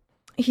a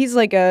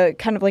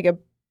kind of like a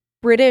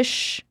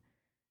British,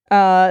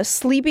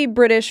 sleepy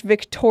British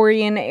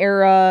Victorian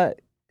era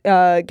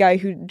guy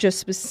who just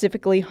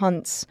specifically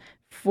hunts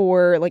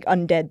for like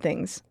undead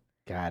things.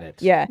 Got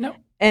it. Yeah. No.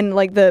 And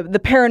like the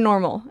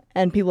paranormal,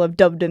 and people have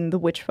dubbed him the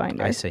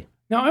Witchfinder. I see.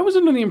 Now, I was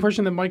under the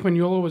impression that Mike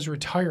Mignola was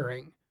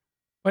retiring,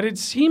 but it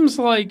seems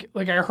like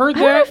I heard I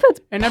don't know that, if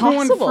that's and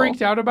possible. everyone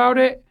freaked out about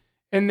it,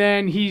 and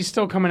then he's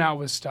still coming out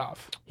with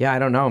stuff. Yeah, I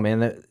don't know,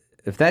 man.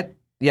 If that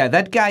Yeah,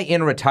 that guy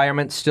in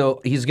retirement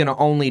he's going to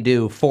only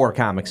do 4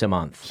 comics a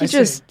month. He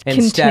just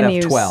instead of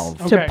continues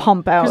 12. to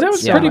pump out. Because that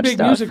was so pretty much big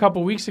stuff. news a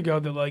couple weeks ago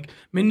that like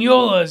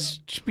Mignola's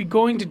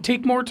going to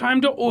take more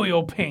time to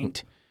oil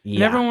paint. And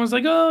Yeah. everyone was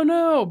like, "Oh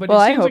no!" But Well,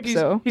 it I seems hope like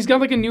so. he's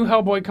got like a new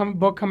Hellboy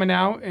book coming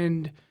out,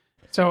 and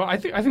so I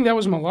think that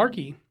was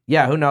malarkey.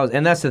 Yeah, who knows?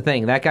 And that's the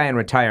thing. That guy in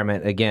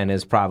retirement, again,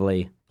 is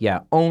probably,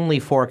 only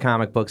 4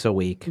 comic books a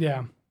week.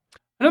 Yeah.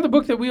 Another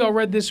book that we all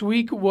read this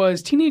week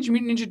was Teenage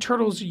Mutant Ninja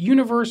Turtles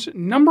Universe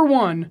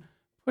 #1,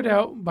 put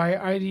out by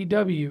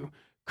IDW.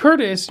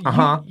 Curtis,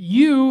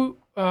 you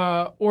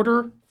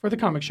order for the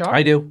comic shop.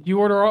 I do. You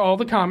order all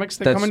the comics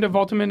that come into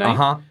Vault of Midnight.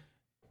 Uh-huh.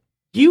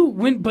 You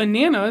went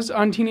bananas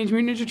on Teenage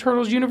Mutant Ninja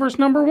Turtles Universe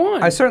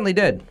 #1. I certainly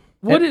did.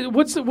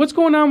 What's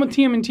going on with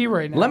TMNT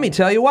right now? Let me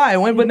tell you why I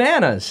went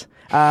bananas.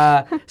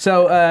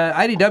 So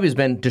IDW's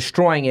been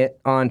destroying it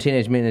on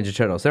Teenage Mutant Ninja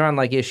Turtles. They're on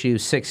like issue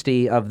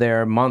 60 of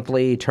their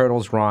monthly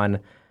Turtles run.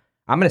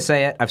 I'm going to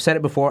say it. I've said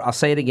it before. I'll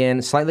say it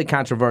again. Slightly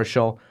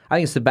controversial. I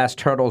think it's the best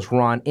Turtles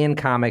run in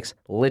comics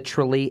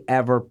literally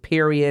ever,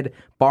 period,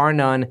 bar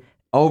none,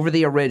 over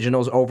the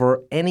originals,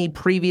 over any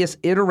previous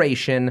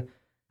iteration.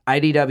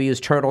 IDW's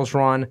Turtles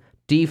run,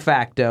 de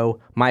facto,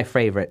 my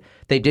favorite.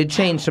 They did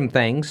change some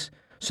things.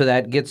 So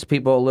that gets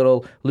people a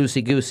little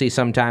loosey-goosey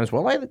sometimes.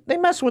 Well, they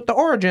mess with the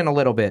origin a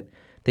little bit.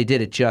 They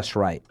did it just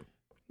right.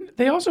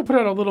 They also put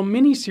out a little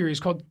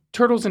mini-series called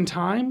Turtles in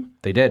Time,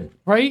 They did.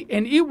 right?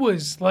 And it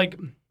was like,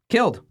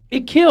 Killed.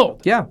 it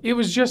killed. Yeah. It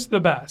was just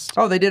the best.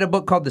 Oh, they did a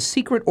book called The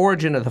Secret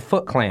Origin of the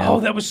Foot Clan. Oh,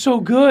 that was so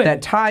good.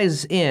 that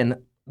ties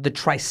in the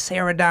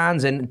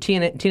Triceratons, and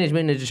Teenage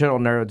Mutant Ninja Turtle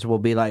nerds will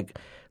be like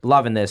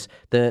loving this.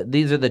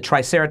 These are the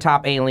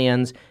Triceratop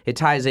aliens. It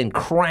ties in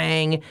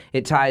Krang.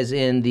 It ties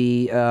in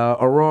the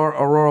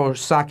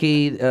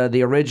Ororosaki,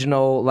 the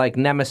original like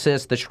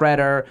Nemesis, the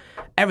Shredder.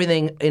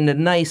 Everything in a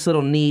nice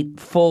little neat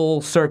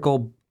full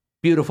circle,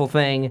 beautiful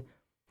thing.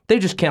 They're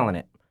just killing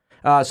it.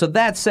 So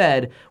that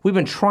said, we've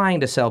been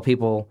trying to sell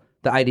people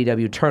the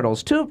IDW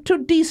Turtles to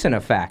decent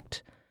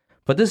effect,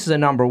 but this is a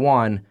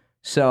 #1.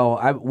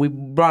 So we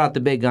brought out the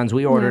big guns.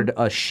 We ordered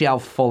a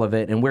shelf full of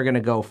it, and we're going to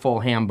go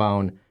full ham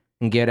bone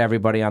and get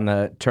everybody on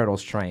the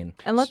Turtles train.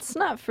 And let's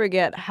not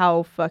forget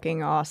how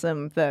fucking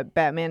awesome the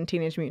Batman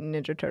Teenage Mutant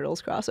Ninja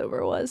Turtles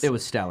crossover was. It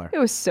was stellar. It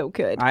was so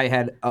good. I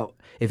had,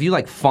 if you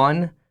like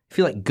fun, if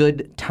you like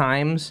good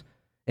times,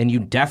 and you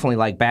definitely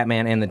like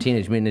Batman and the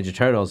Teenage Mutant Ninja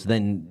Turtles,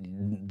 then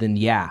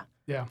yeah.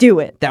 Do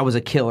it. That was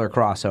a killer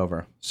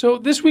crossover. So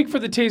this week for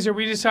the Taser,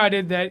 we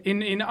decided that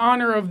in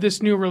honor of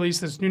this new release,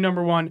 this new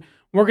 #1,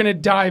 we're going to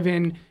dive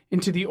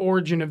into the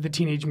origin of the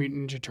Teenage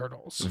Mutant Ninja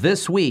Turtles.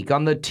 This week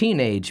on the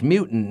Teenage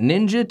Mutant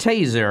Ninja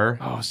Taser,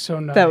 Oh, so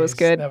nice. That was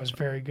good. That was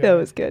very good. That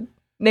was good.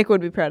 Nick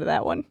would be proud of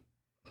that one.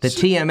 the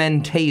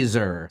TMN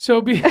Taser.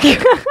 So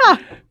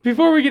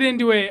before we get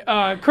into it,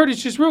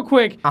 Curtis, just real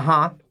quick,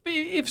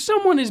 if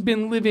someone has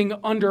been living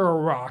under a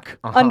rock,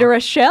 Under a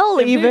shell,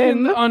 if they've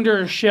even. been under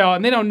a shell,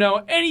 and they don't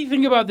know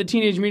anything about the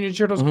Teenage Mutant Ninja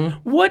Turtles,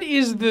 what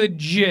is the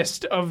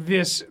gist of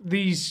these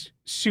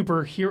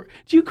superhero?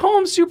 Do you call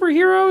them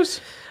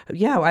superheroes?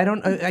 Yeah, I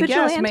don't. I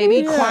guess maybe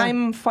Vigilantes?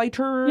 crime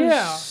fighters.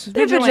 Yeah.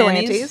 They're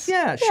vigilantes.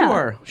 Yeah,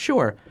 Yeah.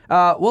 sure.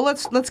 Well,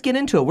 let's get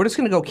into it. We're just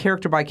going to go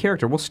character by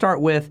character. We'll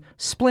start with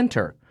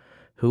Splinter,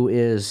 who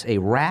is a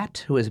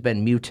rat who has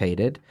been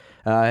mutated.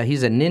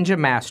 He's a ninja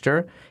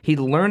master. He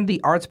learned the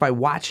arts by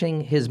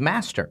watching his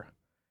master.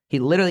 He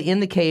literally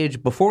in the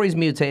cage before he's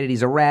mutated.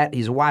 He's a rat.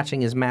 He's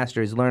watching his master.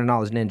 He's learning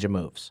all his ninja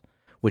moves,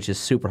 which is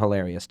super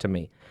hilarious to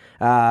me.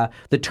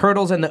 The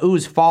Turtles and the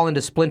Ooze fall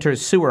into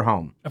Splinter's sewer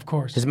home. Of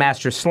course. His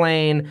master's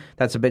slain.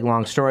 That's a big,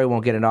 long story.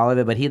 Won't get into all of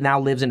it. But he now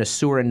lives in a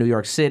sewer in New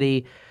York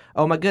City.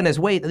 Oh, my goodness.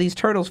 Wait, these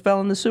turtles fell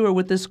in the sewer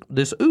with this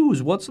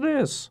ooze. What's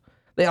this?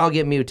 They all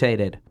get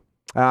mutated.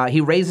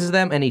 He raises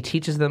them, and he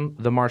teaches them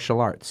the martial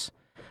arts.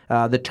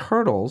 The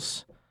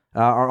Turtles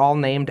are all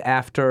named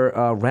after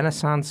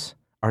Renaissance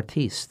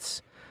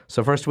artistes.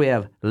 So first we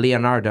have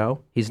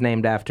Leonardo. He's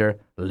named after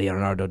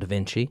Leonardo da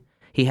Vinci.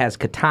 He has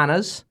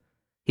katanas.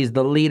 He's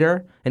the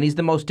leader, and he's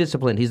the most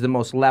disciplined. He's the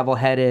most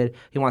level-headed.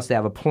 He wants to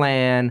have a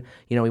plan.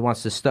 He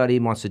wants to study. He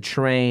wants to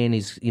train.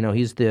 He's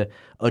the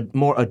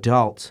more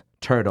adult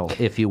turtle,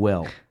 if you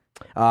will.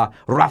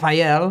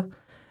 Raphael,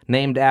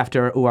 named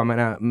after.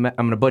 I'm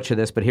gonna butcher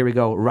this, but here we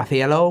go.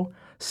 Raffaello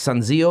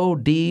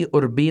Sanzio di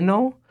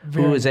Urbino,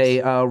 who is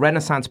a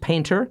Renaissance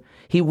painter.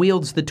 He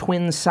wields the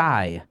twin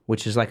sai,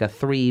 which is like a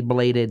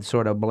 3-bladed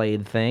sort of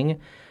blade thing.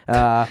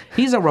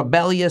 He's a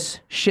rebellious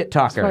shit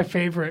talker. My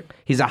favorite.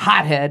 He's a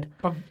hothead.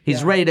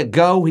 He's ready to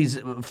go. He's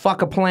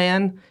fuck a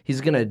plan.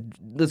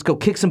 Let's go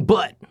kick some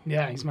butt.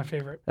 Yeah, he's my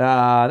favorite.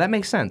 That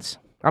makes sense.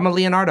 I'm a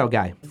Leonardo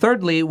guy.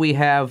 Thirdly, we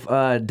have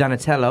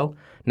Donatello,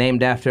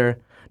 named after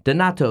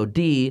Donato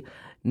di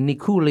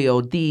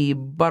Niculio di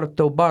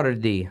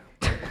Bartobardi.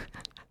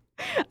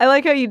 I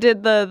like how you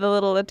did the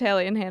little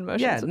Italian hand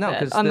motions Yeah, with no, that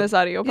 'cause on this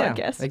audio yeah,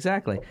 podcast.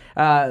 Exactly.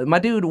 My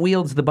dude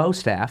wields the bow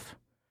staff.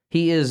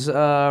 He is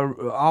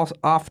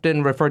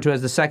often referred to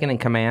as the second in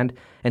command,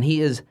 and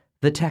he is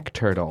the tech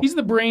turtle. He's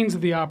the brains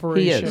of the He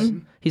operation. is.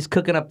 He's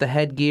cooking up the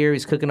headgear.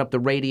 He's cooking up the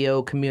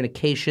radio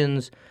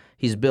communications.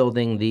 He's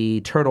building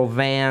the turtle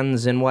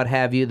vans and what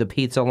have you, the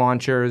pizza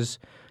launchers,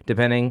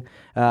 depending.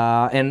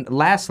 And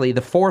lastly,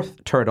 the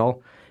fourth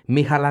turtle,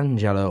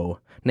 Michelangelo,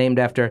 named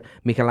after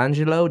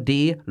Michelangelo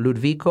di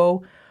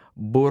Ludovico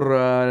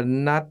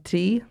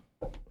Buonarroti.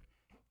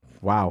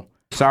 Wow.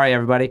 Sorry,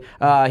 everybody.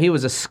 He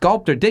was a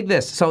sculptor. Dig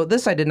this. So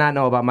this I did not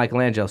know about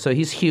Michelangelo. So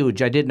he's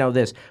huge. I did know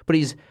this. But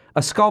he's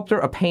a sculptor,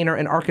 a painter,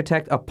 an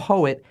architect, a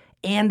poet,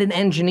 and an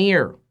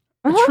engineer.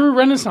 A true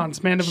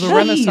Renaissance man of the Jeez,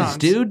 Renaissance.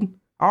 dude.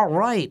 All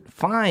right,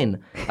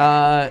 fine.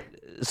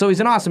 So he's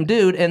an awesome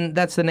dude, and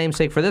that's the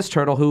namesake for this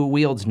turtle who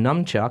wields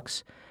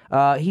nunchucks.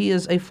 He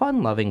is a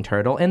fun-loving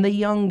turtle and the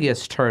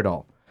youngest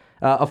turtle.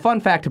 A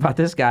fun fact about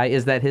this guy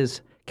is that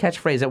his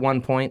catchphrase at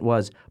one point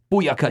was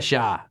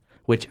 "Booyakasha,"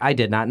 which I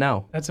did not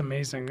know. That's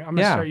amazing. I'm going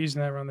to Yeah. start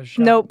using that around the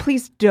show. No,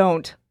 please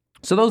don't.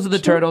 So those are the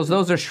turtles.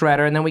 Those are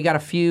Shredder. And then we got a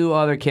few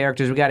other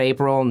characters. We got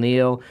April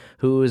O'Neil,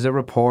 who is a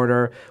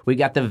reporter. We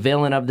got the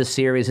villain of the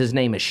series. His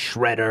name is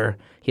Shredder.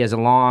 He has a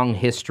long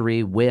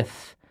history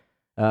with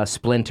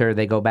Splinter.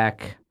 They go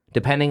back,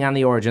 depending on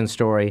the origin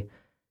story,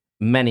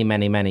 many,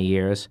 many, many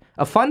years.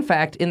 A fun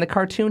fact, in the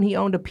cartoon, he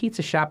owned a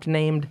pizza shop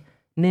named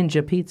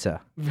Ninja Pizza.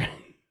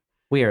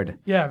 Weird.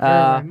 Yeah,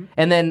 very weird.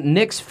 And then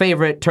Nick's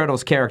favorite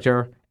Turtles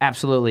character,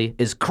 absolutely,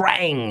 is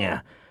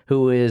Krang,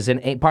 who is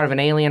part of an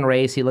alien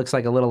race. He looks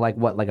like a little like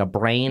a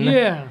brain.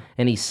 Yeah.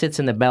 And he sits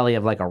in the belly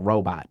of like a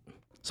robot,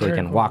 so Very he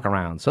can cool. walk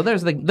around. So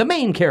there's the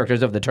main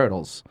characters of the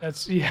Turtles.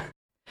 That's, yeah.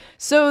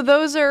 So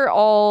those are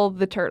all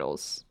the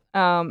turtles.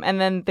 And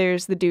then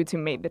there's the dudes who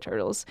made the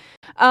turtles.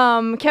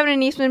 Kevin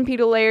and Eastman,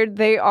 Peter Laird,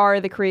 they are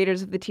the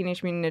creators of the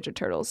Teenage Mutant Ninja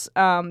Turtles.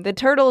 The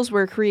Turtles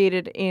were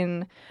created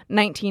in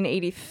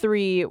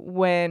 1983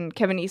 when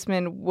Kevin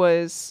Eastman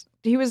was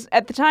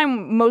at the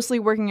time mostly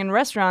working in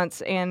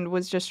restaurants and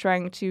was just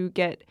trying to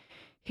get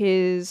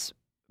his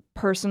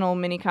personal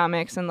mini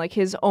comics and like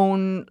his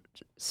own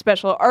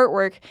special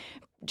artwork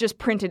just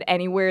printed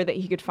anywhere that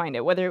he could find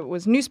it, whether it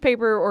was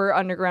newspaper or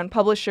underground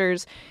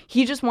publishers.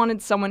 He just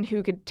wanted someone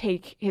who could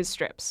take his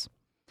strips.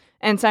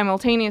 And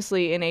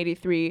simultaneously in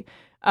 83,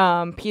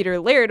 Peter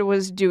Laird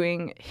was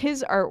doing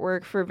his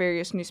artwork for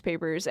various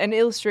newspapers and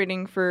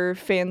illustrating for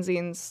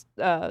fanzines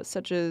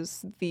such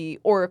as The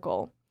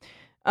Oracle.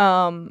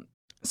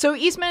 So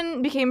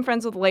Eastman became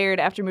friends with Laird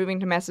after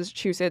moving to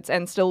Massachusetts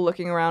and still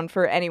looking around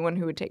for anyone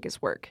who would take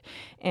his work.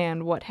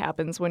 And what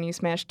happens when you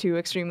smash two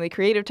extremely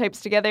creative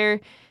types together?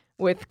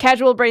 With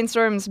casual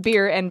brainstorms,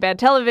 beer, and bad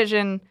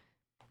television,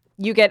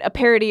 you get a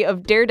parody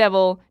of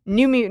Daredevil,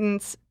 New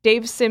Mutants,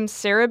 Dave Sim's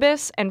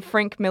Cerebus, and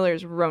Frank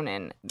Miller's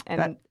Ronin.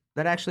 And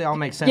That actually all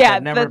makes sense. Yeah,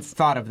 I've never that's-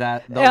 thought of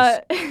that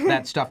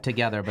stuff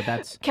together, but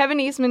that's Kevin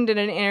Eastman did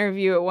an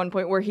interview at one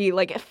point where he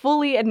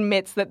fully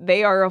admits that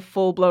they are a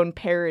full-blown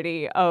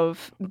parody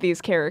of these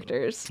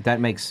characters.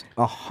 that makes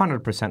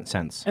 100%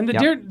 sense. And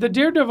the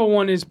Daredevil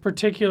one is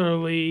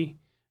particularly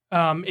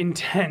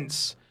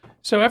intense.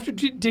 So after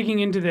digging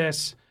into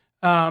this,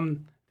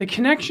 the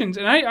connections,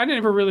 and I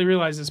never really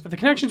realized this, but the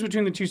connections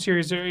between the two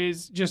series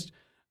is just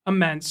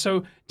immense.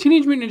 So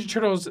Teenage Mutant Ninja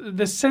Turtles,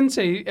 the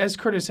sensei, as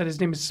Curtis said, his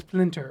name is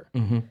Splinter.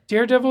 Mm-hmm.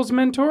 Daredevil's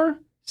mentor,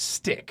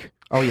 Stick.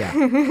 Oh yeah.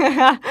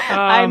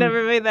 I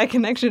never made that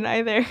connection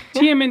either.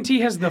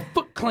 TMNT has the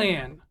Foot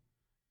Clan,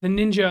 the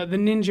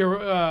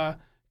ninja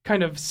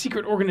kind of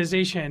secret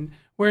organization,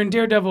 where in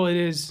Daredevil it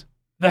is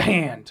the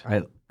Hand.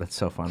 That's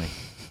so funny.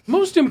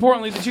 Most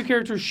importantly, the two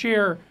characters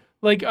share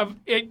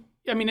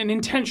an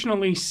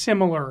intentionally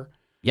similar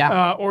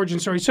origin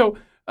story. So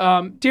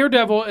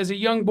Daredevil, as a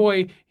young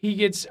boy, he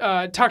gets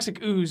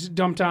toxic ooze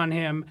dumped on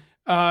him,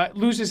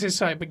 loses his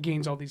sight, but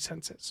gains all these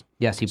senses.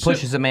 Yes, he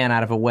pushes a man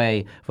out of a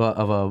way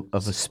of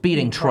a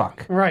speeding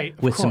truck, Right,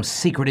 of with some course.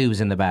 secret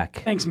ooze in the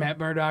back. Thanks, Matt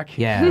Murdock.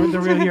 Yeah. You're the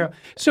real hero.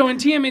 So in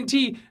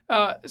TMNT,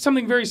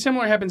 something very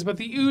similar happens, but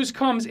the ooze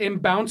comes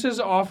and bounces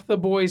off the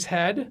boy's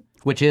head,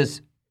 Which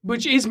is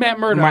Matt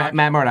Murdock.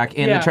 Matt Murdock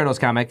in Yeah. the Turtles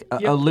comic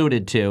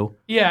alluded to.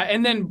 Yeah,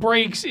 and then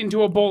breaks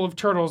into a bowl of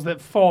turtles that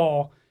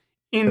fall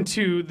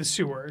into the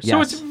sewer. So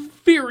Yes. it's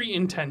very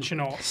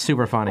intentional.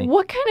 Super funny.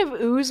 What kind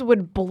of ooze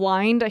would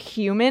blind a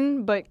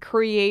human but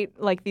create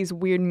these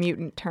weird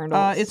mutant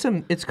turtles?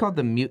 It's called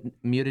the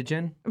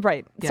mutagen.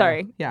 Right. Yeah,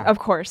 Sorry. yeah. Of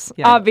course.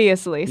 Yeah.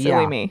 Obviously. Silly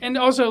Yeah. me. And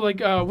also,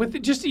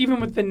 even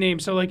with the name,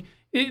 so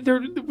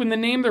when the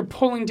name, they're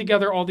pulling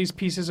together all these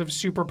pieces of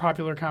super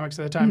popular comics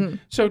at the time. Mm-hmm.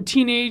 So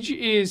Teenage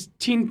is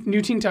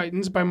New Teen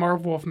Titans by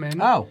Marv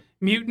Wolfman. Oh,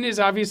 Mutant is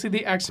obviously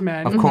the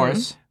X-Men. of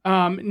course.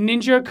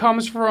 Ninja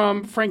comes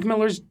from Frank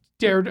Miller's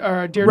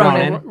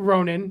Daredevil,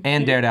 Ronin.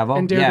 And Daredevil.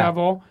 And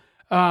Daredevil.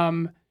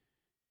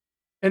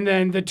 And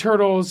then the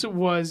Turtles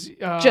was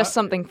Just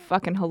something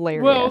fucking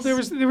hilarious. well, there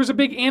was a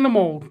big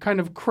animal kind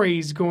of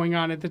craze going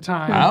on at the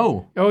time.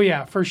 Oh.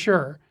 Yeah, for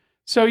sure.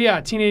 So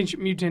yeah, Teenage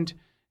Mutant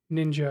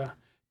Ninja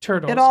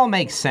Turtles. It all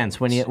makes sense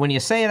when you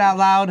say it out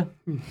loud.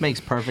 Makes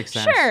perfect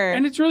sense. Sure.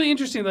 And it's really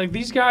interesting.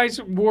 These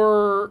guys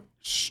were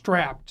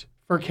strapped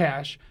for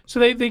cash. So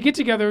they get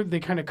together, they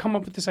kind of come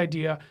up with this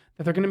idea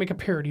that they're going to make a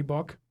parody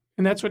book.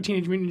 And that's what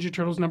Teenage Mutant Ninja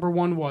Turtles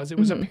 #1 was. It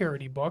was a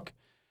parody book.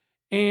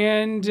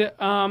 And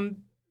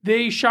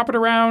they shop it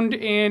around,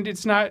 and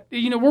it's not,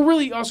 we're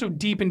really also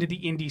deep into the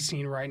indie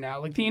scene right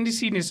now. Like, the indie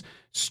scene is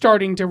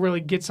starting to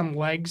really get some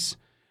legs.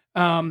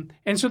 And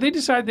so they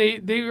decide they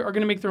are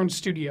going to make their own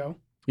studio.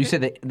 You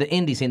said the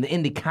indie scene, the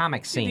indie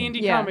comic scene. The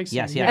indie comic scene.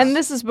 Yes. And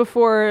this is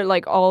before,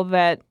 like, all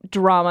that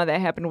drama that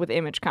happened with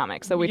Image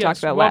Comics that we talked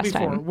about last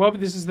time. Well,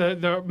 this is the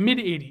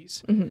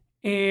mid-'80s. Mm-hmm.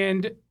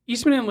 And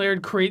Eastman and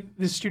Laird create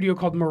this studio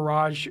called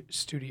Mirage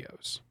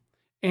Studios.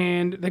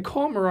 And they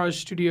call it Mirage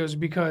Studios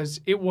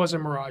because it was a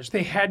mirage.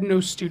 They had no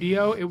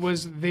studio. It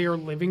was their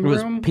living room.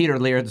 It was Peter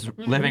Laird's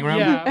living room?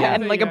 Yeah.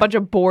 And like a bunch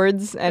of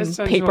boards and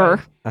Essentially.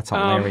 paper. That's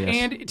hilarious.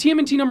 And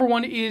TMNT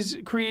 #1 is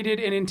created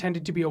and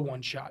intended to be a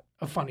one-shot,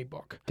 a funny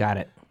book. Got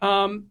it.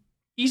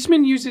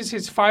 Eastman uses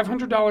his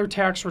 $500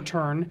 tax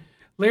return.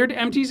 Laird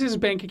empties his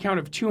bank account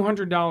of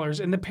 $200,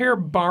 and the pair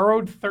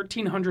borrowed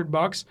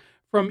 $1,300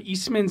 from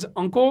Eastman's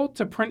uncle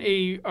to print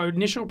an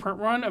initial print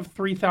run of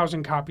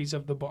 3,000 copies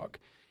of the book.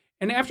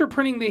 And after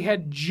printing, they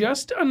had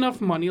just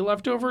enough money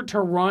left over to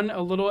run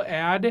a little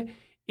ad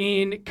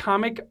in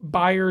Comic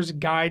Buyer's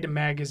Guide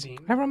magazine.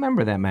 I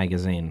remember that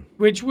magazine.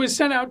 Which was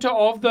sent out to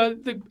all of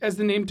the as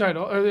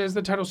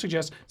the title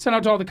suggests, sent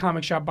out to all the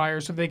comic shop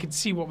buyers so they could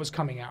see what was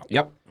coming out.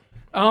 Yep.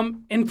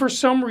 And for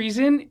some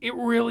reason, it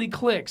really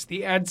clicks.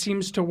 The ad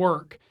seems to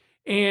work.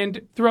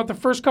 And throughout the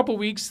first couple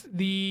weeks,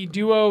 the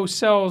duo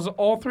sells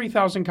all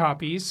 3,000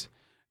 copies.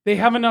 They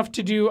have enough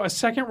to do a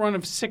second run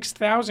of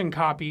 6,000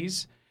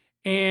 copies.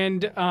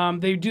 And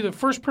they do the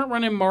first print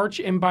run in March,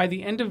 and by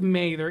the end of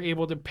May, they're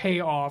able to pay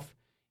off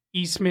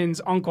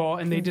Eastman's uncle,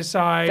 and they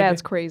decide,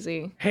 That's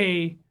crazy.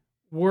 Hey,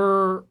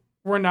 we're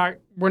not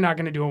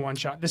going to do a one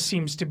shot. This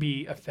seems to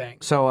be a thing.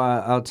 So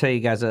I'll tell you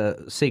guys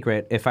a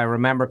secret. If I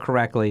remember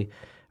correctly,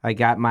 I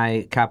got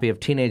my copy of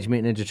Teenage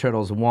Mutant Ninja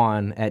Turtles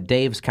 1 at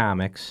Dave's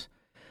Comics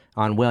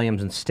on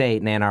Williams and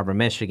State in Ann Arbor,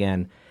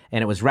 Michigan,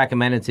 and it was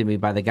recommended to me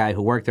by the guy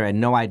who worked there. I had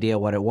no idea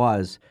what it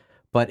was.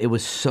 But it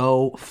was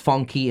so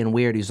funky and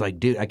weird. He's like,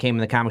 dude, I came in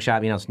the comic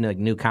shop, it's like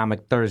New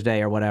Comic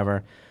Thursday or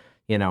whatever,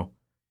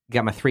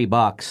 got my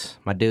 $3.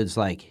 My dude's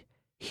like,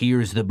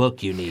 here's the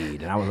book you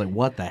need. And I was like,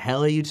 what the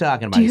hell are you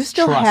talking about? Do you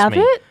still have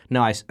it?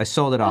 No, I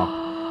sold it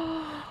all.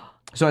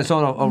 So I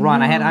sold a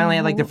run. I only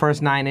had like the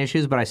first 9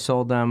 issues, but I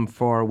sold them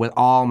with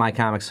all my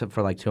comics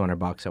for like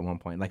 $200 at one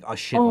point. Like a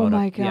shitload. Oh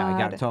my Yeah, I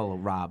got God. total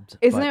robbed.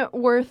 Isn't it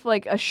worth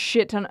like a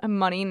shit ton of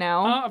money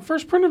now?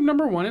 First print of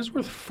 #1 is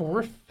worth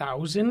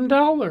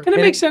 $4,000. And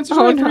it makes sense. There's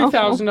only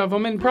 3,000 of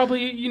them, and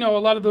probably, a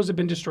lot of those have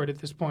been destroyed at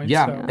this point.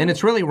 Yeah, so. and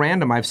it's really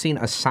random. I've seen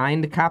a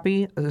signed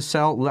copy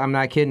sell. I'm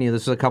not kidding you.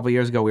 This was a couple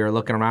years ago. We were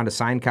looking around, a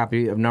signed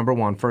copy of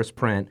 #1, first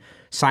print,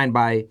 signed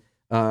by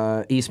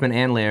Eastman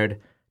and Laird,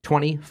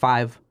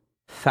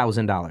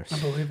 $25,000. I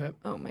believe it.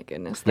 Oh my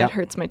goodness, that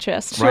hurts my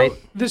chest. Right.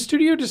 The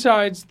studio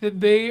decides that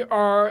they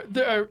are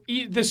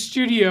the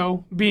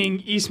studio,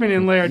 being Eastman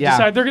and Laird,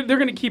 decide they're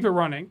going to keep it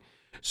running.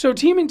 So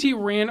TMNT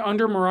ran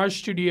under Mirage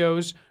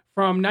Studios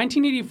from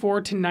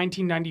 1984 to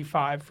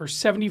 1995 for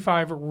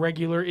 75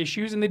 regular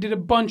issues, and they did a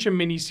bunch of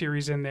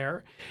miniseries in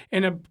there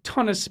and a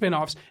ton of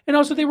spin-offs. And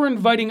also they were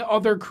inviting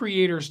other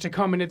creators to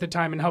come in at the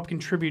time and help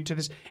contribute to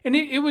this. And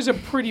it was a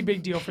pretty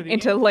big deal for the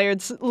Into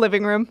Laird's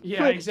living room.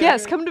 Yeah, exactly.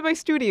 Yes, come to my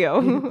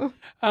studio.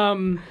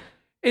 And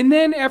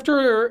then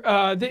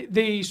after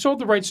they sold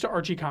the rights to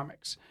Archie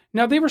Comics.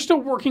 Now, they were still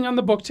working on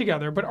the book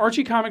together, but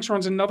Archie Comics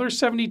runs another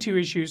 72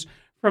 issues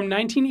from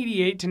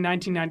 1988 to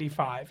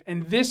 1995.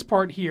 And this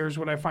part here is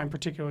what I find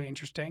particularly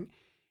interesting.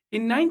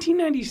 In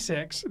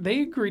 1996,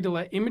 they agreed to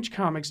let Image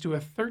Comics do a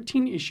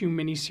 13-issue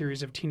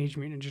miniseries of Teenage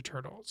Mutant Ninja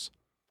Turtles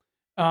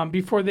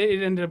before it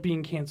ended up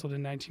being canceled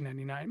in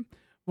 1999.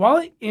 While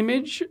at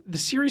Image, the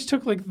series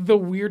took like the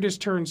weirdest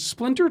turns.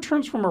 Splinter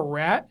turns from a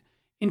rat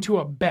into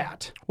a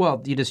bat.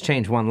 Well, you just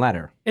change one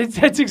letter.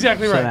 That's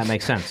exactly right. So that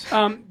makes sense.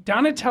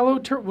 Donatello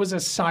was a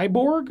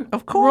cyborg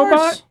Of course.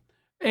 robot,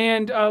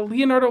 and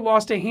Leonardo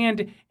lost a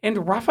hand,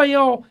 and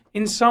Raphael,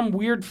 in some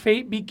weird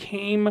fate,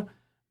 became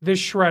the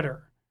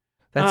Shredder.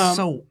 That's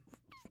so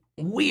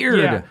weird.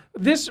 Yeah,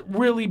 this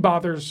really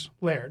bothers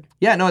Laird.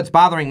 Yeah, no, it's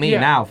bothering me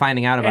now,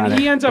 finding out about it. And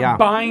he ends up Yeah.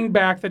 buying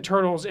back the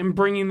Turtles and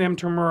bringing them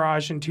to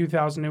Mirage in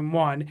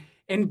 2001,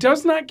 and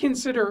does not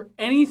consider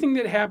anything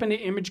that happened to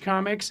Image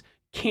Comics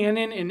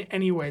canon in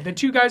any way. The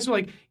two guys are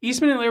like,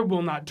 Eastman and Laird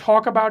will not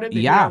talk about it.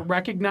 They do not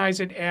recognize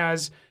it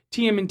as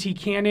TMNT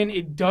canon.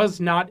 It does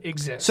not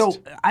exist. So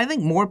I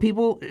think more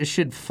people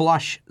should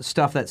flush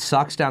stuff that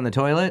sucks down the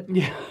toilet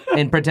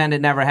and pretend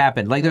it never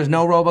happened. Like there's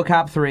no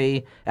RoboCop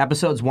 3,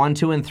 episodes 1,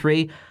 2, and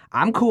 3.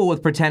 I'm cool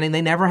with pretending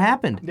they never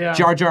happened. Yeah.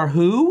 Jar Jar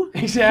who?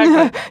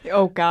 Exactly.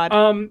 Oh, God.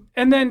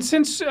 And then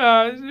since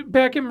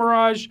back in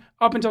Mirage,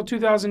 up until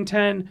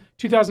 2010,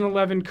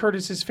 2011,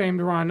 Curtis's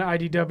famed run,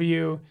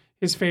 IDW,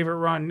 his favorite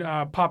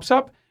run, pops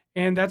up.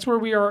 And that's where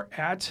we are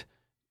at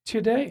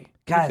today.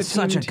 God, it's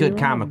such a good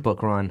comic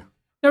book run.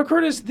 Now,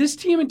 Curtis, this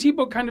TMNT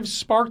book kind of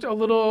sparked it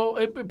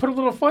put a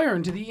little fire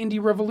into the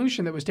indie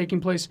revolution that was taking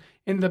place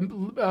in the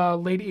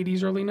late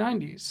 80s, early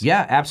 90s.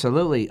 Yeah,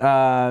 absolutely.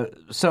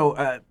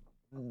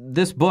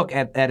 This book,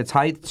 at its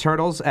height,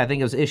 Turtles, I think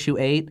it was issue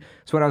 8,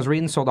 so what I was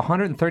reading, sold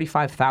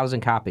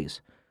 135,000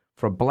 copies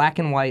for a black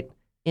and white,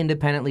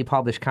 independently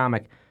published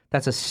comic.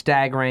 That's a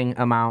staggering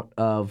amount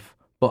of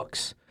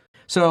books.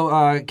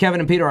 So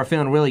Kevin and Peter are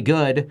feeling really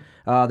good.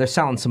 They're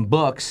selling some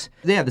books.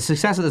 Yeah, the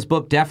success of this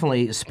book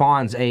definitely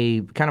spawns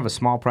a kind of a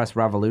small press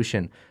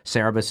revolution.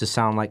 Cerebus is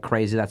selling like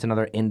crazy. That's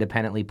another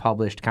independently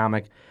published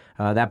comic.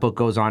 That book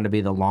goes on to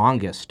be the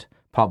longest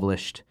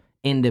published,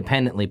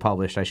 independently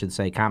published, I should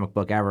say, comic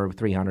book ever, with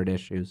 300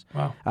 issues.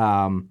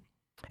 Wow.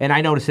 And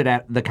I noticed it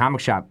at the comic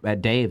shop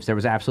at Dave's. There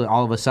was absolutely,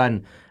 all of a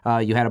sudden,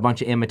 you had a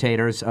bunch of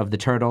imitators of the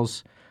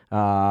Turtles.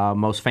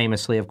 Most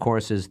famously, of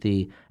course, is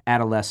the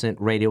adolescent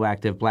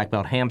radioactive black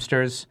belt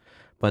hamsters,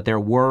 but there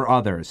were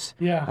others.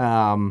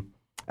 Yeah.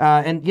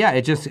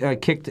 It just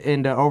kicked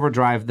into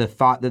overdrive the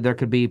thought that there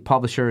could be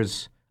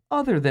publishers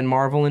other than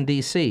Marvel and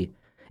DC.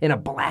 And a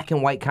black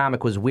and white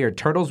comic was weird.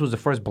 Turtles was the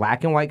first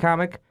black and white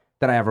comic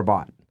that I ever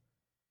bought.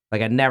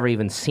 Like, I'd never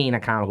even seen a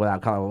comic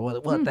without color.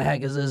 What the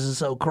heck is this? This is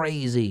so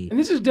crazy. And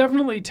this is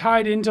definitely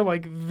tied into,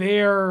 like,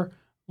 their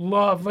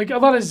love. Like, a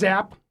lot of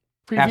Zap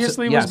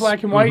previously was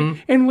black and white.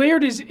 Mm-hmm. And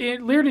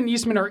Laird and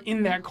Eastman are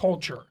in that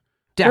culture.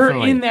 Definitely.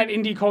 They're in that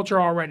indie culture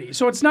already.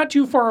 So it's not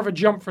too far of a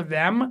jump for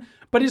them.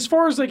 But as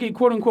far as, like, a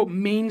quote-unquote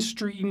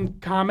mainstream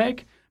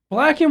comic,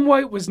 black and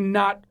white was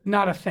not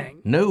a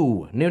thing.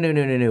 No.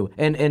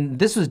 And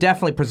this was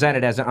definitely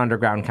presented as an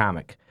underground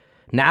comic.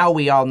 Now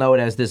we all know it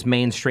as this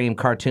mainstream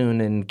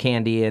cartoon and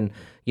candy and,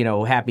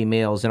 Happy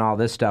Meals and all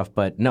this stuff.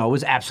 But no, it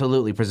was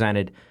absolutely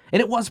presented. And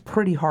it was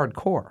pretty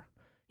hardcore.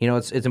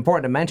 It's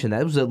important to mention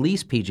that it was at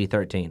least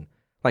PG-13.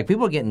 Like,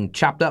 people are getting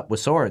chopped up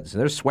with swords.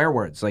 There's swear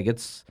words. Like,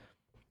 it's,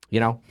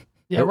 it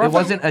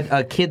wasn't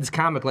a kid's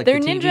comic like the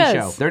TV ninjas.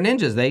 show. They're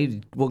ninjas.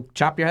 They will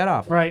chop your head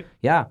off. Right.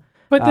 Yeah.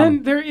 But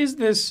then there is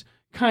this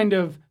kind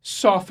of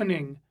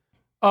softening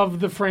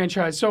of the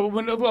franchise. So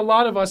when a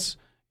lot of us...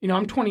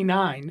 I'm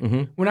 29.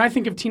 Mm-hmm. When I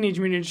think of Teenage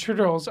Mutant Ninja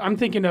Turtles, I'm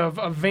thinking of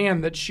a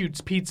van that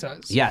shoots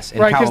pizzas. Yes,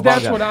 right, because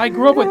that's what I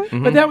grew up with.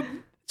 Mm-hmm. But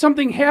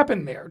something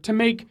happened there to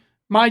make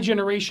my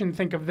generation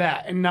think of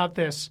that, and not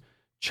this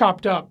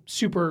chopped up,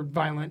 super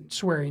violent,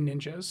 swearing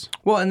ninjas.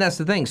 Well, and that's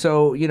the thing.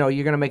 So you're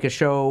going to make a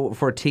show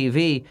for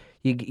TV.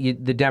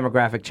 The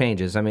demographic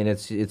changes. I mean,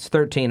 it's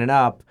 13 and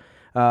up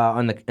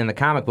in the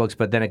comic books,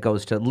 but then it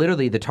goes to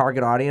literally the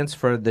target audience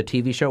for the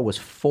TV show was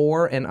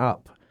 4 and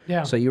up.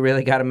 Yeah. So you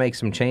really got to make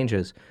some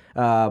changes.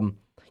 And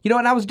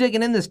I was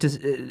digging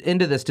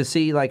into this to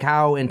see like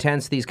how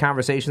intense these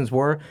conversations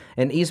were,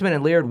 and Eastman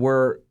and Laird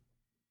were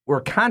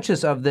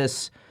conscious of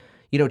this,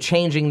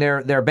 changing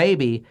their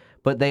baby,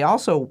 but they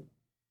also,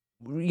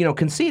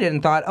 conceded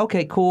and thought,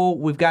 okay, cool,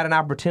 we've got an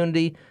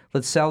opportunity,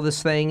 let's sell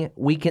this thing.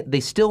 They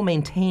still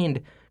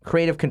maintained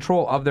creative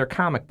control of their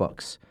comic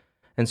books,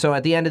 and so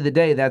at the end of the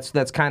day,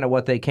 that's kind of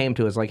what they came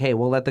to, is like, hey,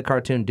 we'll let the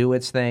cartoon do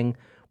its thing.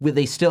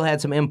 They still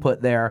had some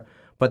input there.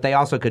 But they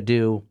also could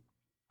do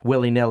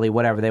willy-nilly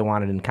whatever they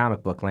wanted in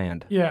comic book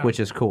land,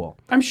 which is cool.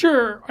 I'm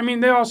sure. I mean,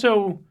 they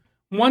also,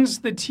 once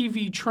the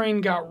TV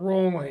train got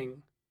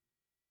rolling,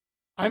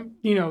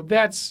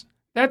 that's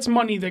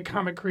money that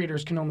comic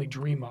creators can only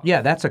dream of.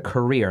 Yeah, that's a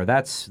career.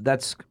 That's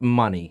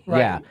money. Right.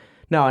 Yeah.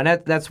 No, and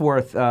that's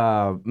worth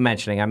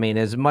mentioning. I mean,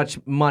 as much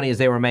money as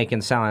they were making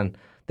selling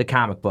the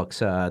comic books,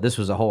 this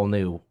was a whole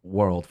new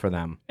world for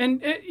them. And,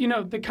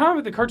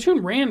 the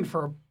cartoon ran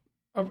for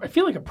I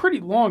feel like a pretty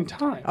long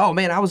time. Oh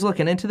man, I was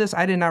looking into this.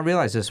 I did not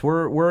realize this.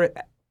 We're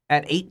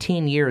at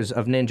 18 years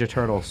of Ninja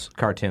Turtles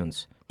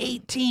cartoons.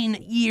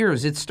 18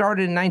 years. It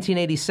started in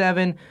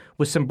 1987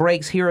 with some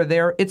breaks here or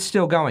there. It's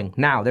still going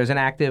now. There's an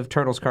active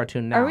Turtles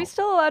cartoon now. Are we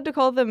still allowed to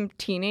call them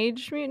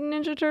Teenage Mutant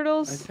Ninja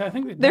Turtles? I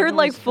think they're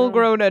like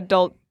full-grown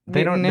adult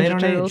Mutant Ninja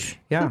Turtles. Age.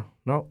 Yeah,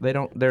 no, they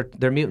don't.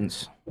 They're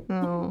mutants.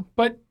 Oh.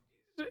 But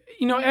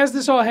as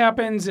this all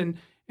happens and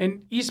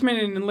Eastman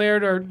and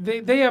Laird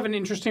they have an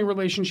interesting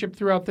relationship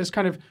throughout this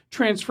kind of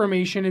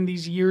transformation in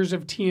these years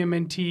of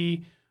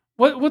TMNT.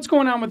 What's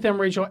going on with them,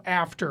 Rachel,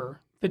 after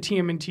the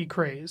TMNT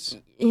craze?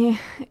 Yeah.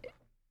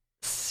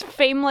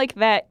 Fame like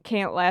that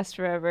can't last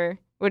forever,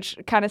 which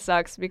kind of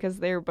sucks because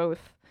they're both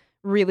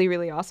really,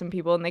 really awesome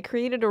people and they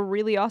created a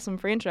really awesome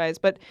franchise.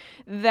 But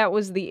that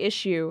was the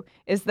issue,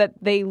 is that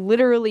they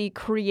literally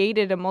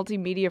created a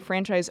multimedia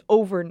franchise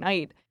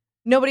overnight.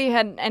 Nobody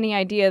had any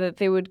idea that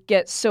they would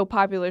get so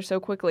popular so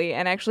quickly,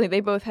 and actually they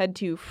both had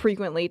to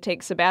frequently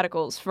take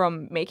sabbaticals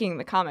from making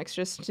the comics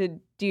just to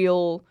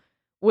deal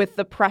with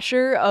the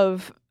pressure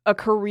of a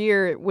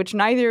career which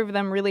neither of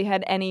them really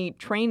had any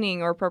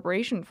training or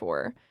preparation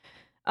for.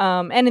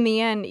 And in the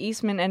end,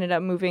 Eastman ended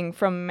up moving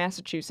from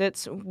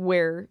Massachusetts,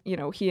 where,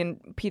 he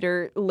and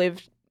Peter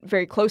lived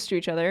very close to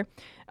each other,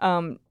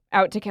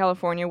 out to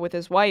California with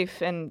his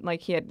wife, and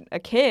he had a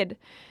kid.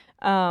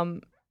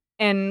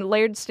 And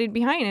Laird stayed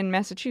behind in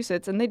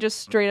Massachusetts, and they just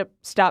straight up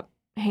stopped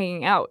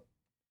hanging out.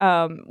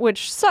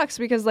 which sucks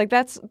because like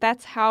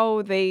that's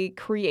how they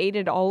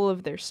created all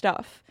of their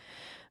stuff.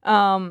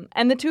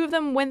 And the two of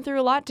them went through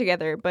a lot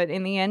together, but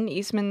in the end,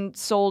 Eastman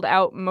sold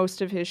out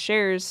most of his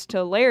shares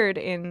to Laird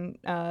in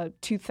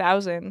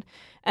 2000,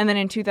 and then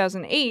in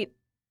 2008,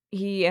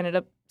 he ended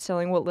up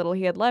selling what little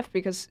he had left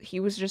because he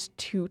was just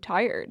too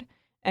tired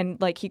and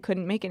like he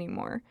couldn't make any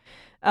more.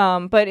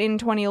 But in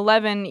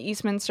 2011,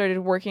 Eastman started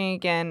working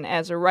again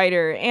as a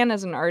writer and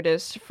as an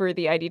artist for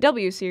the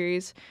IDW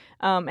series,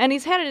 and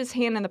he's had his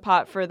hand in the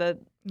pot for the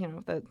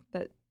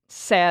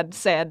sad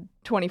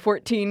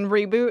 2014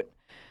 reboot.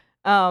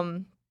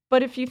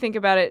 But if you think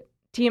about it,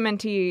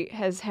 TMNT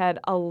has had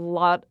a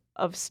lot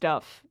of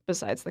stuff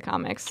besides the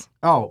comics.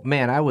 Oh,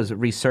 man, I was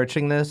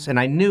researching this, and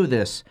I knew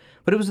this,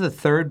 but it was the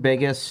third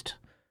biggest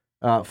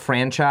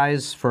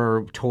franchise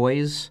for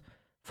toys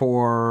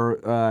for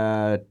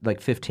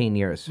like 15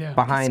 years. Yeah.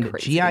 Behind That's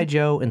crazy. G.I.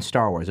 Joe and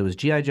Star Wars. It was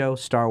G.I. Joe,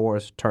 Star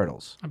Wars,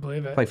 Turtles. I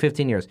believe it. Like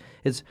 15 years.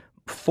 It's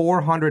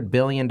 $400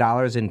 billion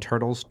in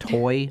Turtles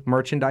toy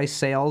merchandise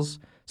sales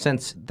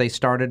since they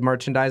started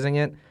merchandising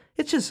it.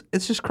 It's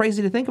just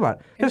crazy to think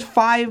about. There's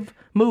 5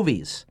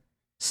 movies.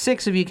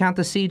 6 if you count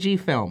the CG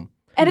film.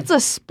 And it's a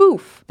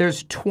spoof.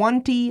 There's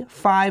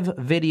 25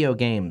 video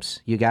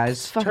games, you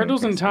guys. Fucking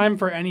Turtles in crazy. Time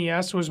for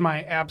NES was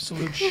my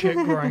absolute shit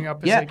growing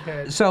up as a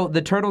kid. So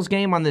the Turtles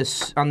game on the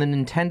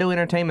Nintendo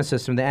Entertainment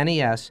System, the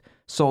NES,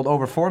 sold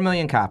over 4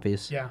 million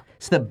copies. Yeah.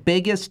 It's the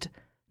biggest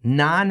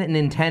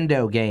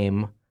non-Nintendo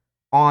game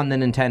on the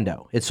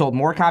Nintendo. It sold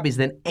more copies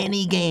than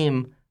any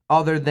game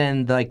other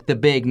than like the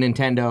big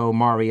Nintendo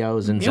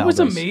Marios and Zeldas. It was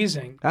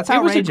amazing. That's It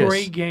was a outrageous.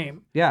 great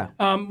game. Yeah.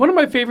 One of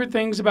my favorite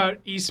things about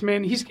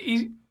Eastman, he's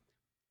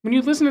when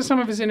you listen to some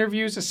of his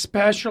interviews,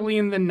 especially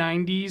in the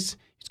 90s,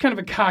 he's kind of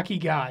a cocky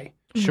guy.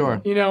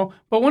 Sure. You know,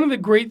 but one of the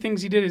great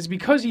things he did is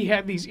because he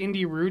had these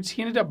indie roots,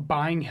 he ended up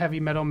buying Heavy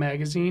Metal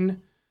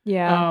magazine,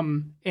 Yeah.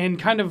 and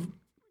kind of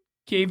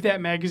gave that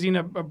magazine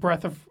a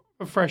breath of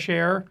fresh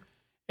air.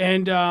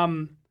 And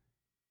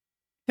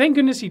thank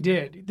goodness he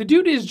did. The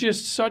dude is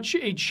just such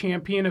a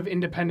champion of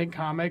independent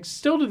comics,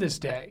 still to this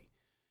day.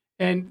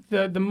 And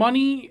the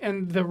money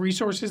and the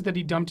resources that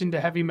he dumped into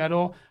Heavy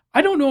Metal,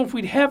 I don't know if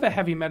we'd have a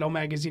Heavy Metal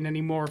magazine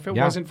anymore if it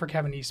Yeah. wasn't for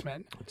Kevin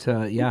Eastman. It's,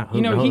 yeah. Who,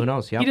 You know, who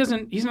knows? Yep.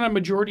 He's not a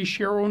majority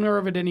share owner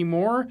of it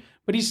anymore,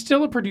 but he's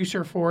still a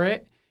producer for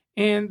it.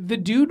 And the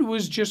dude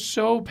was just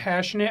so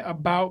passionate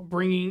about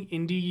bringing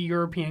indie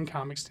European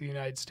comics to the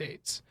United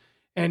States.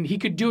 And he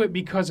could do it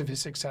because of his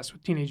success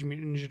with Teenage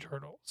Mutant Ninja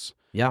Turtles.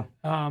 Yeah.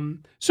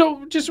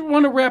 So just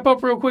want to wrap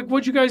up real quick.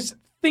 What'd you guys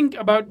think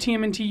about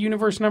TMNT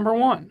Universe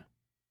 #1?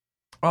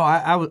 Oh,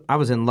 I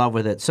was in love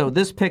with it. So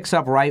this picks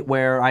up right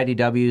where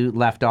IDW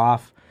left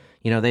off.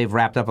 You know, they've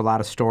wrapped up a lot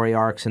of story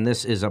arcs, and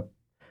this is a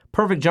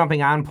perfect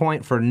jumping on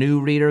point for new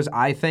readers,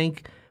 I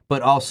think.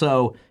 But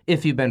also,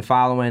 if you've been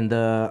following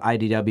the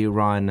IDW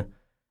run,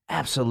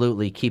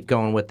 absolutely keep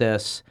going with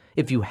this.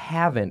 If you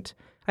haven't,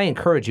 I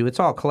encourage you. It's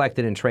all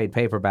collected in trade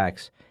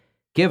paperbacks.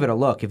 Give it a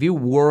look. If you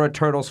were a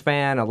Turtles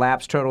fan, a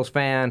lapsed Turtles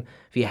fan,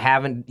 if you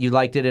haven't, you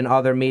liked it in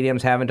other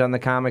mediums, haven't done the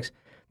comics,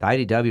 the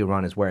IDW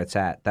run is where it's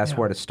at. That's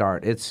where to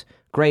start. It's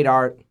great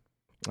art.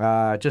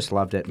 Just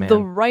loved it, man.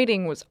 The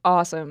writing was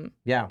awesome.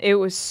 Yeah. It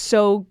was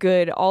so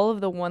good. All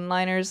of the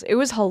one-liners. It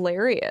was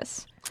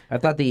hilarious. I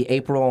thought the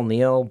April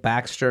O'Neil,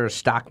 Baxter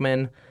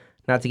Stockman,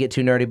 not to get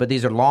too nerdy, but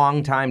these are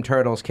longtime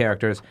Turtles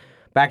characters.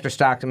 Baxter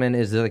Stockman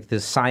is like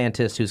this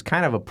scientist who's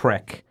kind of a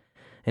prick,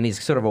 and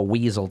he's sort of a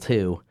weasel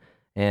too.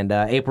 And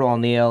April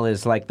O'Neil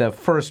is like the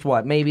first,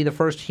 maybe the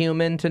first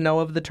human to know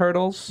of the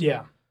Turtles?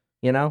 Yeah.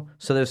 You know?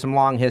 So there's some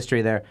long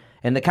history there.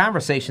 And the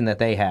conversation that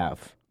they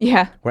have,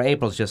 Yeah. where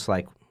April's just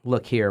like,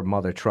 look here,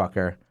 mother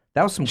trucker.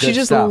 That was some good She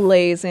just stuff.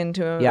 lays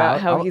into him Yeah,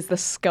 about how I'll- he's the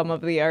scum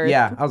of the earth.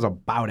 Yeah, I was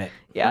about it.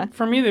 Yeah.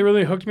 For me, they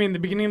really hooked me in the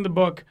beginning of the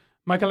book.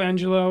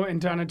 Michelangelo and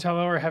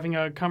Donatello are having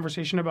a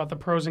conversation about the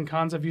pros and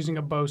cons of using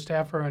a bow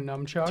staff or a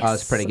nunchuck. Oh,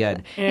 it's pretty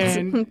good.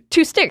 And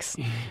 2 sticks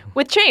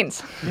with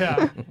chains.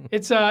 yeah,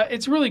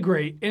 it's really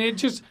great. And it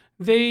just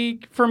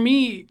for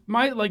me,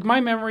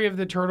 my memory of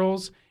the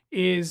Turtles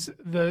is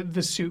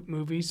the suit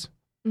movies.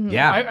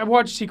 Yeah. I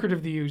watched Secret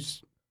of the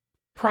Ooze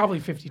probably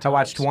 50 times. I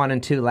watched 1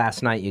 and 2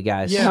 last night, you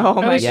guys. Yeah, Oh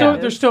and my they're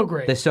God. still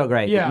great. They're still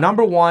great. Yeah.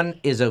 Number 1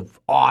 is an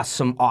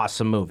awesome,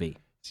 awesome movie.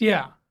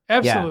 Yeah,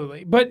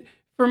 absolutely. But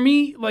for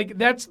me, like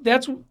that's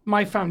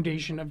my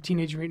foundation of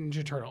Teenage Mutant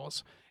Ninja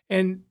Turtles.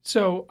 And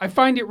so I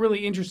find it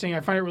really interesting.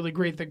 I find it really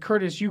great that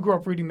Curtis, you grew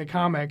up reading the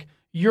comic.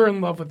 You're in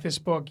love with this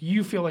book.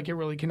 You feel like it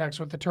really connects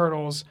with the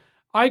Turtles.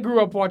 I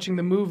grew up watching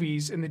the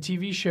movies and the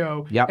TV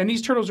show, Yep. and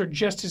these Turtles are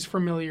just as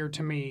familiar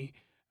to me.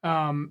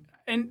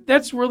 And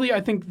that's really, I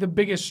think, the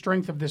biggest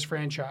strength of this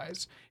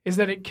franchise is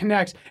that it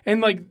connects.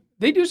 And like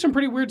they do some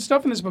pretty weird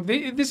stuff in this book.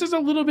 This is a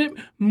little bit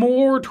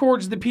more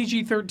towards the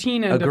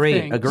PG-13 end of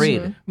things.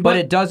 Agreed. But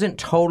it doesn't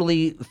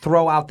totally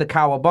throw out the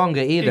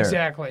cowabunga either.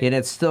 Exactly. And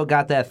it's still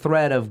got that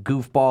thread of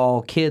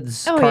goofball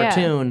kids Oh, yeah.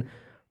 cartoon.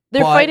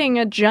 They're but- fighting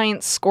a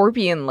giant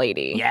scorpion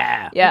lady.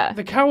 Yeah. Yeah.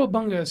 The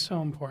cowabunga is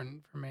so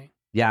important for me.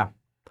 Yeah.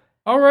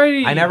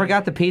 Alrighty. I never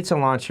got the pizza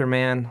launcher,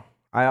 man.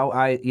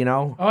 You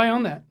know. Oh, I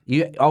own that.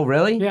 Oh,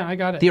 really? Yeah, I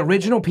got it. The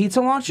original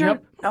pizza launcher?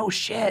 Yep. No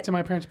shit. It's in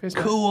my parents'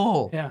 basement.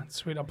 Cool. Yeah,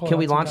 sweet. I'll pull Can it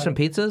we out launch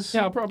sometime. some pizzas?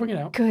 Yeah, I'll bring it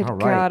out. Good All right.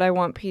 God, I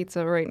want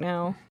pizza right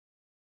now.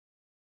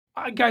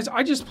 Guys,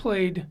 I just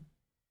played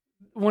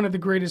one of the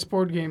greatest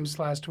board games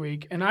last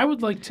week, and I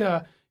would like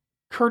to,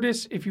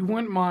 Curtis, if you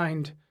wouldn't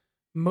mind,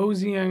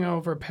 moseying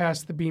over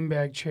past the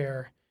beanbag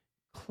chair,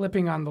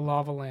 clipping on the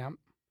lava lamp,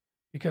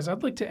 because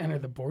I'd like to enter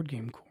the board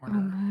game Oh corner.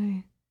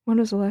 my. When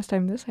was the last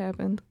time this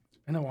happened? It's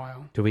been a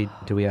while. Do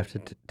we have to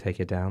take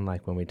it down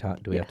like when we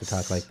talk? Do we have to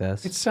talk like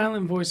this? It's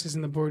silent voices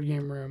in the board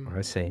game room.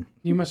 I see.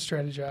 You must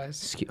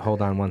strategize.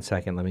 Hold on 1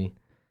 second. Let me.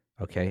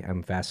 Okay,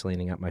 I'm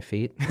Vaselining up my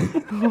feet,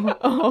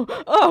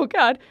 oh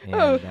God.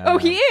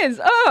 And, He is.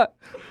 Oh.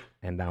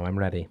 and now I'm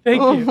ready.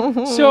 Thank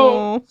you.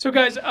 So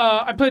guys,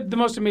 I played the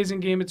most amazing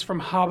game. It's from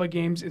Haba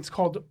Games. It's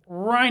called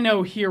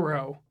Rhino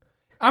Hero.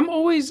 I'm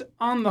always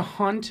on the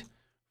hunt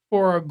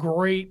for a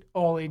great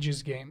all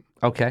ages game.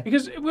 Okay.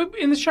 Because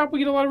in the shop we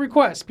get a lot of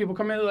requests. People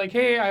come in like,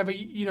 "Hey, I have a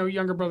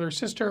younger brother or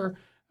sister.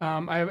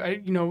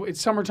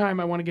 It's summertime.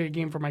 I want to get a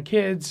game for my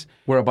kids."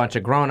 We're a bunch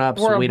of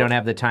grown-ups. We don't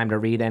have the time to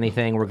read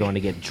anything. We're going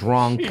to get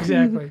drunk.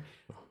 Exactly.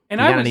 And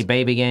you got any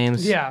baby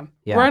games? Yeah.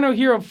 Rhino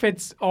Hero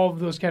fits all of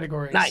those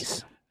categories.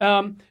 Nice.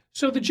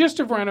 So the gist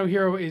of Rhino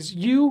Hero is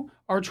you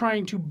are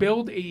trying to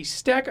build a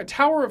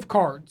tower of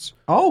cards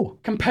Oh,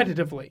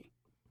 competitively.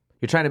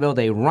 you're trying to build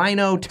a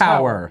Rhino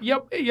Tower.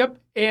 Yep.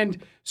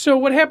 And so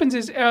what happens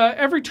is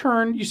every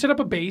turn you set up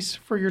a base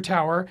for your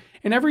tower,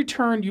 and every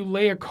turn you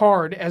lay a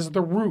card as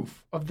the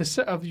roof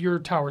of your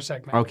tower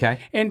segment. Okay.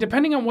 And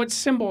depending on what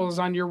symbol is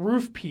on your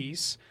roof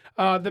piece,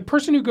 the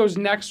person who goes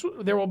next,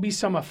 there will be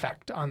some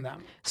effect on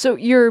them. So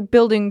you're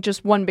building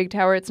just one big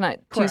tower. It's not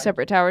two Correct.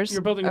 separate towers.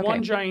 You're building Okay.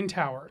 one giant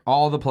tower.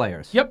 All the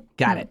players. Yep.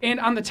 Got it. And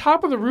on the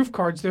top of the roof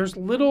cards, there's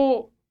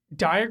little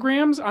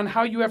diagrams on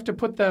how you have to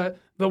put the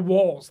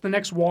walls, the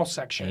next wall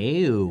section.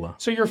 Ew.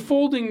 So you're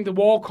folding the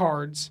wall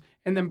cards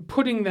and then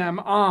putting them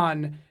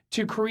on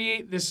to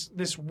create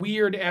this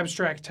weird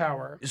abstract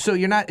tower. So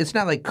it's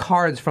not like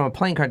cards from a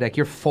playing card deck.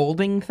 You're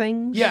folding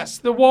things? Yes,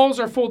 the walls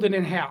are folded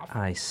in half.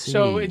 I see.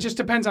 So it just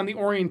depends on the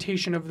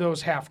orientation of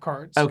those half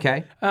cards.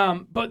 Okay.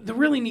 But the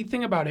really neat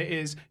thing about it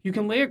is you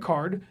can lay a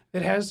card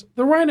that has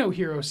the Rhino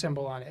Hero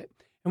symbol on it.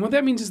 And what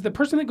that means is the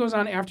person that goes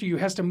on after you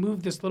has to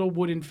move this little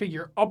wooden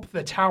figure up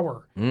the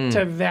tower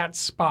to that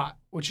spot,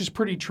 which is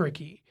pretty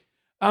tricky.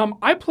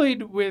 I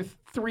played with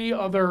 3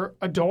 other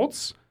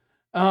adults,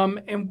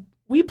 and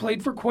we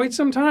played for quite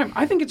some time.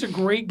 I think it's a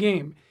great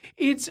game.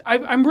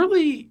 I'm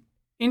really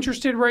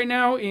interested right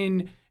now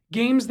in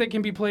games that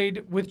can be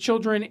played with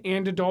children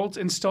and adults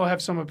and still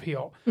have some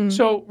appeal.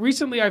 So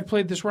recently I've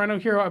played this Rhino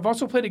Hero. I've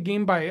also played a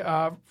game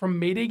from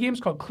Mayday Games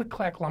called Click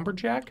Clack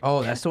Lumberjack.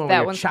 Oh, that's the one That where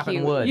you're one's chopping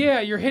cute. wood.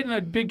 Yeah, you're hitting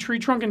a big tree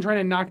trunk and trying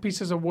to knock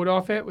pieces of wood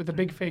off it with a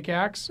big fake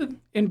axe.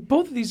 And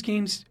both of these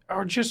games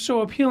are just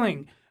so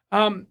appealing.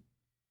 I'm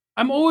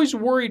always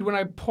worried when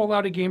I pull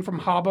out a game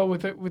from Haba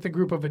with a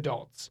group of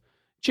adults.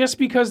 Just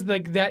because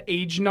that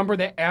age number,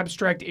 that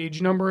abstract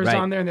age number is Right.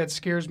 on there, and that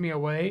scares me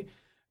away.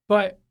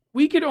 But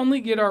we could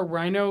only get our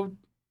Rhino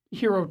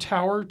Hero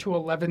Tower to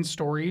 11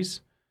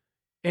 stories.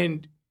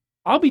 And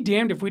I'll be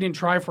damned if we didn't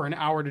try for an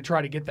hour to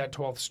try to get that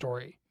 12th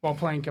story while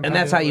playing competitively. And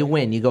that's how you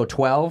win. You go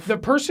 12? The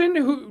person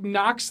who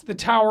knocks the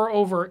tower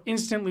over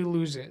instantly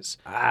loses.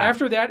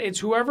 After that, it's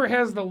whoever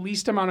has the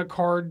least amount of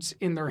cards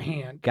in their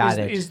hand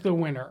is the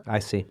winner. I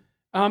see.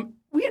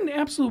 We had an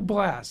absolute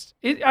blast.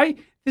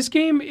 This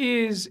game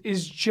is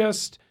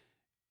just,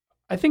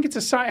 I think it's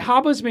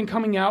Haba's been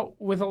coming out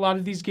with a lot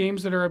of these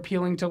games that are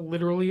appealing to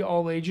literally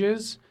all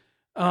ages.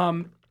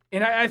 And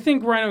I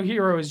think Rhino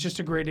Hero is just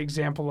a great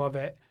example of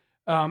it.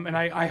 And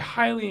I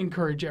highly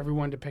encourage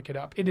everyone to pick it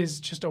up. It is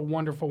just a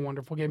wonderful,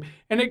 wonderful game.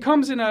 And it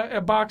comes in a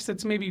box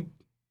that's maybe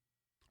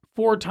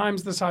 4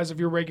 times the size of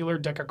your regular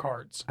deck of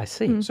cards. I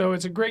see. So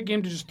it's a great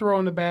game to just throw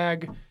in the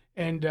bag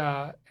and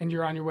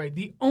you're on your way.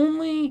 The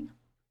only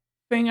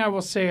thing I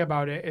will say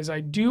about it is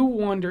I do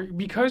wonder,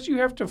 because you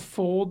have to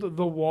fold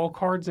the wall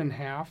cards in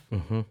half,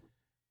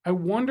 I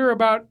wonder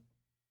about,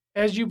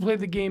 as you play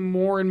the game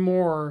more and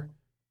more,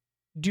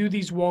 do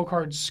these wall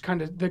cards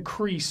kind of, the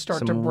crease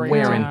start to break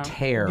wear down? and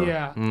tear.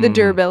 Yeah. The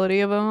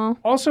durability of them all.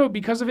 Also,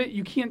 because of it,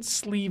 you can't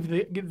sleeve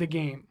the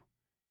game.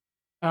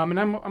 And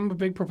I'm a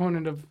big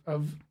proponent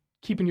of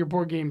keeping your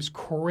board games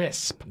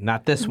crisp.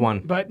 Not this one.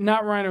 But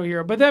not Rhino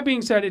Hero. But that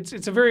being said,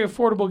 it's a very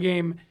affordable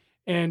game,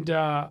 and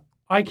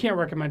I can't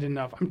recommend it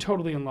enough. I'm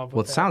totally in love with it.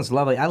 Well, it sounds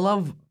lovely. I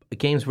love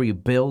games where you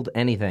build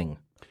anything.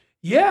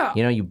 Yeah.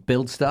 You know, you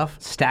build stuff,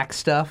 stack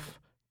stuff,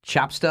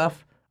 chop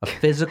stuff, a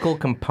physical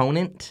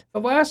component The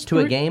last to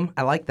a game.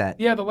 I like that.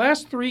 Yeah, the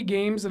last 3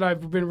 games that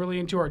I've been really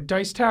into are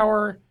Dice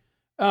Tower,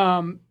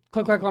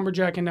 Click Clack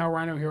Lumberjack, and now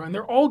Rhino Hero. And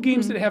they're all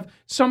games that have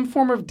some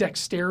form of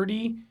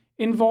dexterity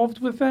involved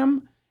with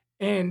them.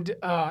 And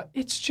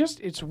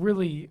it's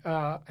really,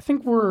 I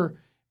think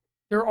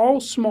They're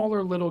all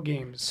smaller little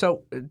games.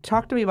 So,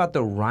 talk to me about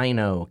the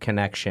Rhino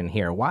connection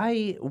here.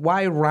 Why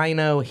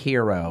Rhino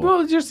Hero?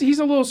 Well, he's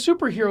a little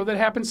superhero that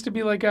happens to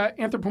be like a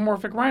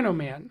anthropomorphic Rhino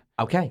Man.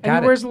 Okay,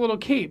 And he wears a little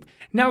cape.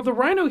 Now, the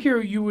Rhino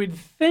Hero you would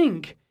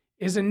think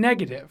is a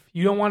negative.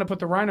 You don't want to put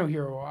the Rhino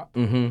Hero up.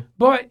 Mm-hmm.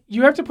 But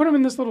you have to put him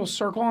in this little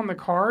circle on the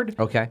card.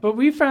 Okay. But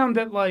we found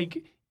that,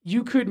 like,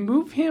 you could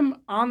move him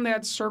on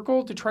that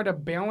circle to try to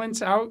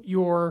balance out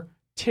your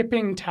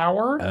tipping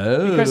tower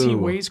because he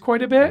weighs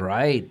quite a bit.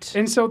 Right.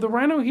 And so the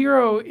Rhino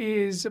Hero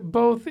is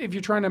both if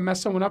you're trying to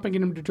mess someone up and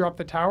get him to drop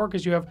the tower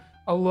because you have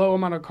a low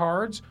amount of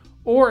cards,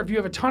 or if you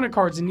have a ton of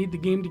cards and need the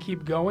game to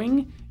keep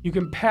going, you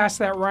can pass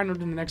that Rhino to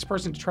the next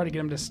person to try to get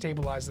him to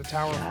stabilize the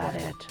tower. Got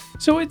it.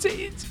 So it's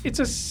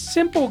a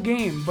simple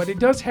game, but it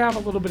does have a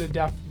little bit of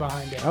depth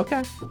behind it.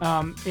 Okay.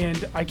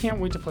 And I can't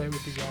wait to play it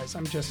with you guys.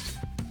 I'm just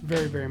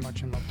very, very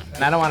much in love with that.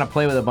 And I don't want to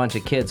play with a bunch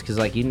of kids because,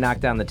 like, you knock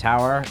down the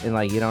tower and,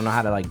 like, you don't know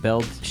how to, like,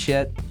 build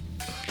shit.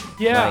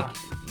 Yeah. Like,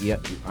 yeah,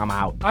 I'm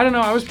out. I don't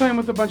know. I was playing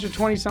with a bunch of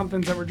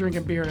 20-somethings that were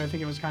drinking beer, and I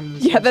think it was kind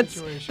of the same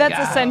situation.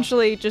 That's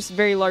essentially just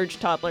very large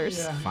toddlers.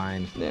 Yeah.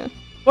 Fine. Yeah.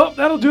 Well,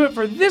 that'll do it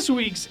for this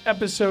week's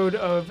episode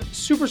of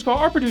Super Skull.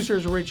 Our producer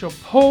is Rachel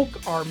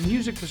Polk. Our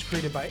music was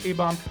created by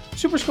A-Bomb.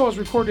 Super Skull is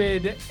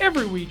recorded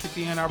every week at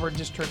the Ann Arbor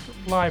District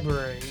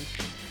Library.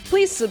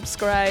 Please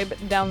subscribe,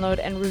 download,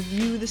 and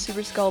review the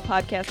Super Skull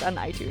podcast on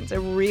iTunes. It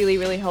really,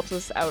 really helps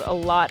us out a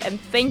lot. And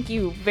thank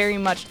you very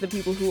much to the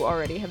people who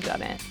already have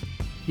done it.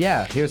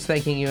 Yeah, here's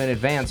thanking you in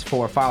advance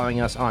for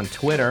following us on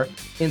Twitter,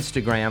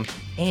 Instagram,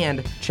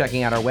 and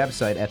checking out our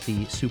website at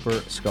the Super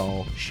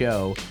Skull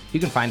Show. You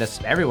can find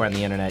us everywhere on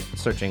the internet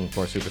searching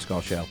for Super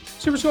Skull Show.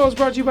 Super Skull is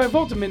brought to you by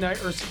Volta Midnight,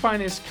 Earth's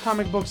finest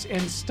comic books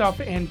and stuff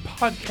and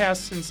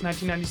podcasts since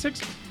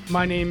 1996.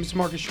 My name's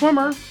Marcus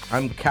Schwimmer.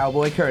 I'm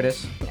Cowboy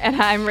Curtis. And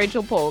I'm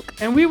Rachel Polk.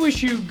 And we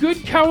wish you good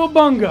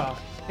cowabunga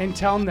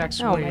until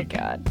next week. Oh my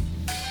God.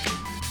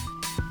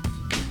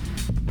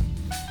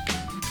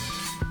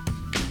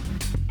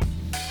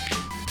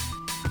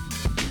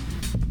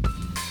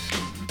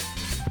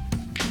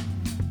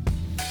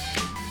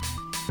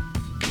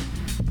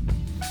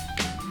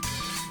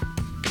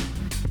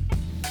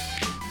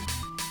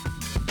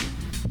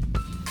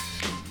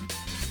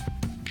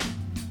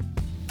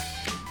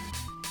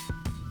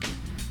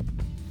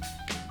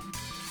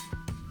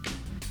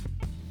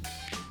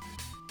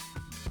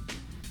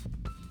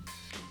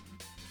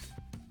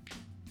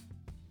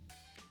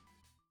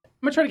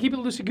 I'm going to try to keep it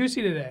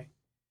loosey-goosey today.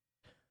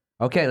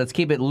 Okay, let's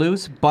keep it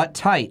loose but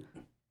tight.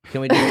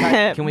 Can we do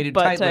tight? Can we do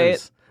Butt tight tight.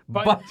 loose?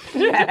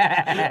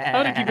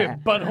 How to keep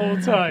it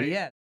butthole tight.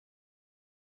 Yeah.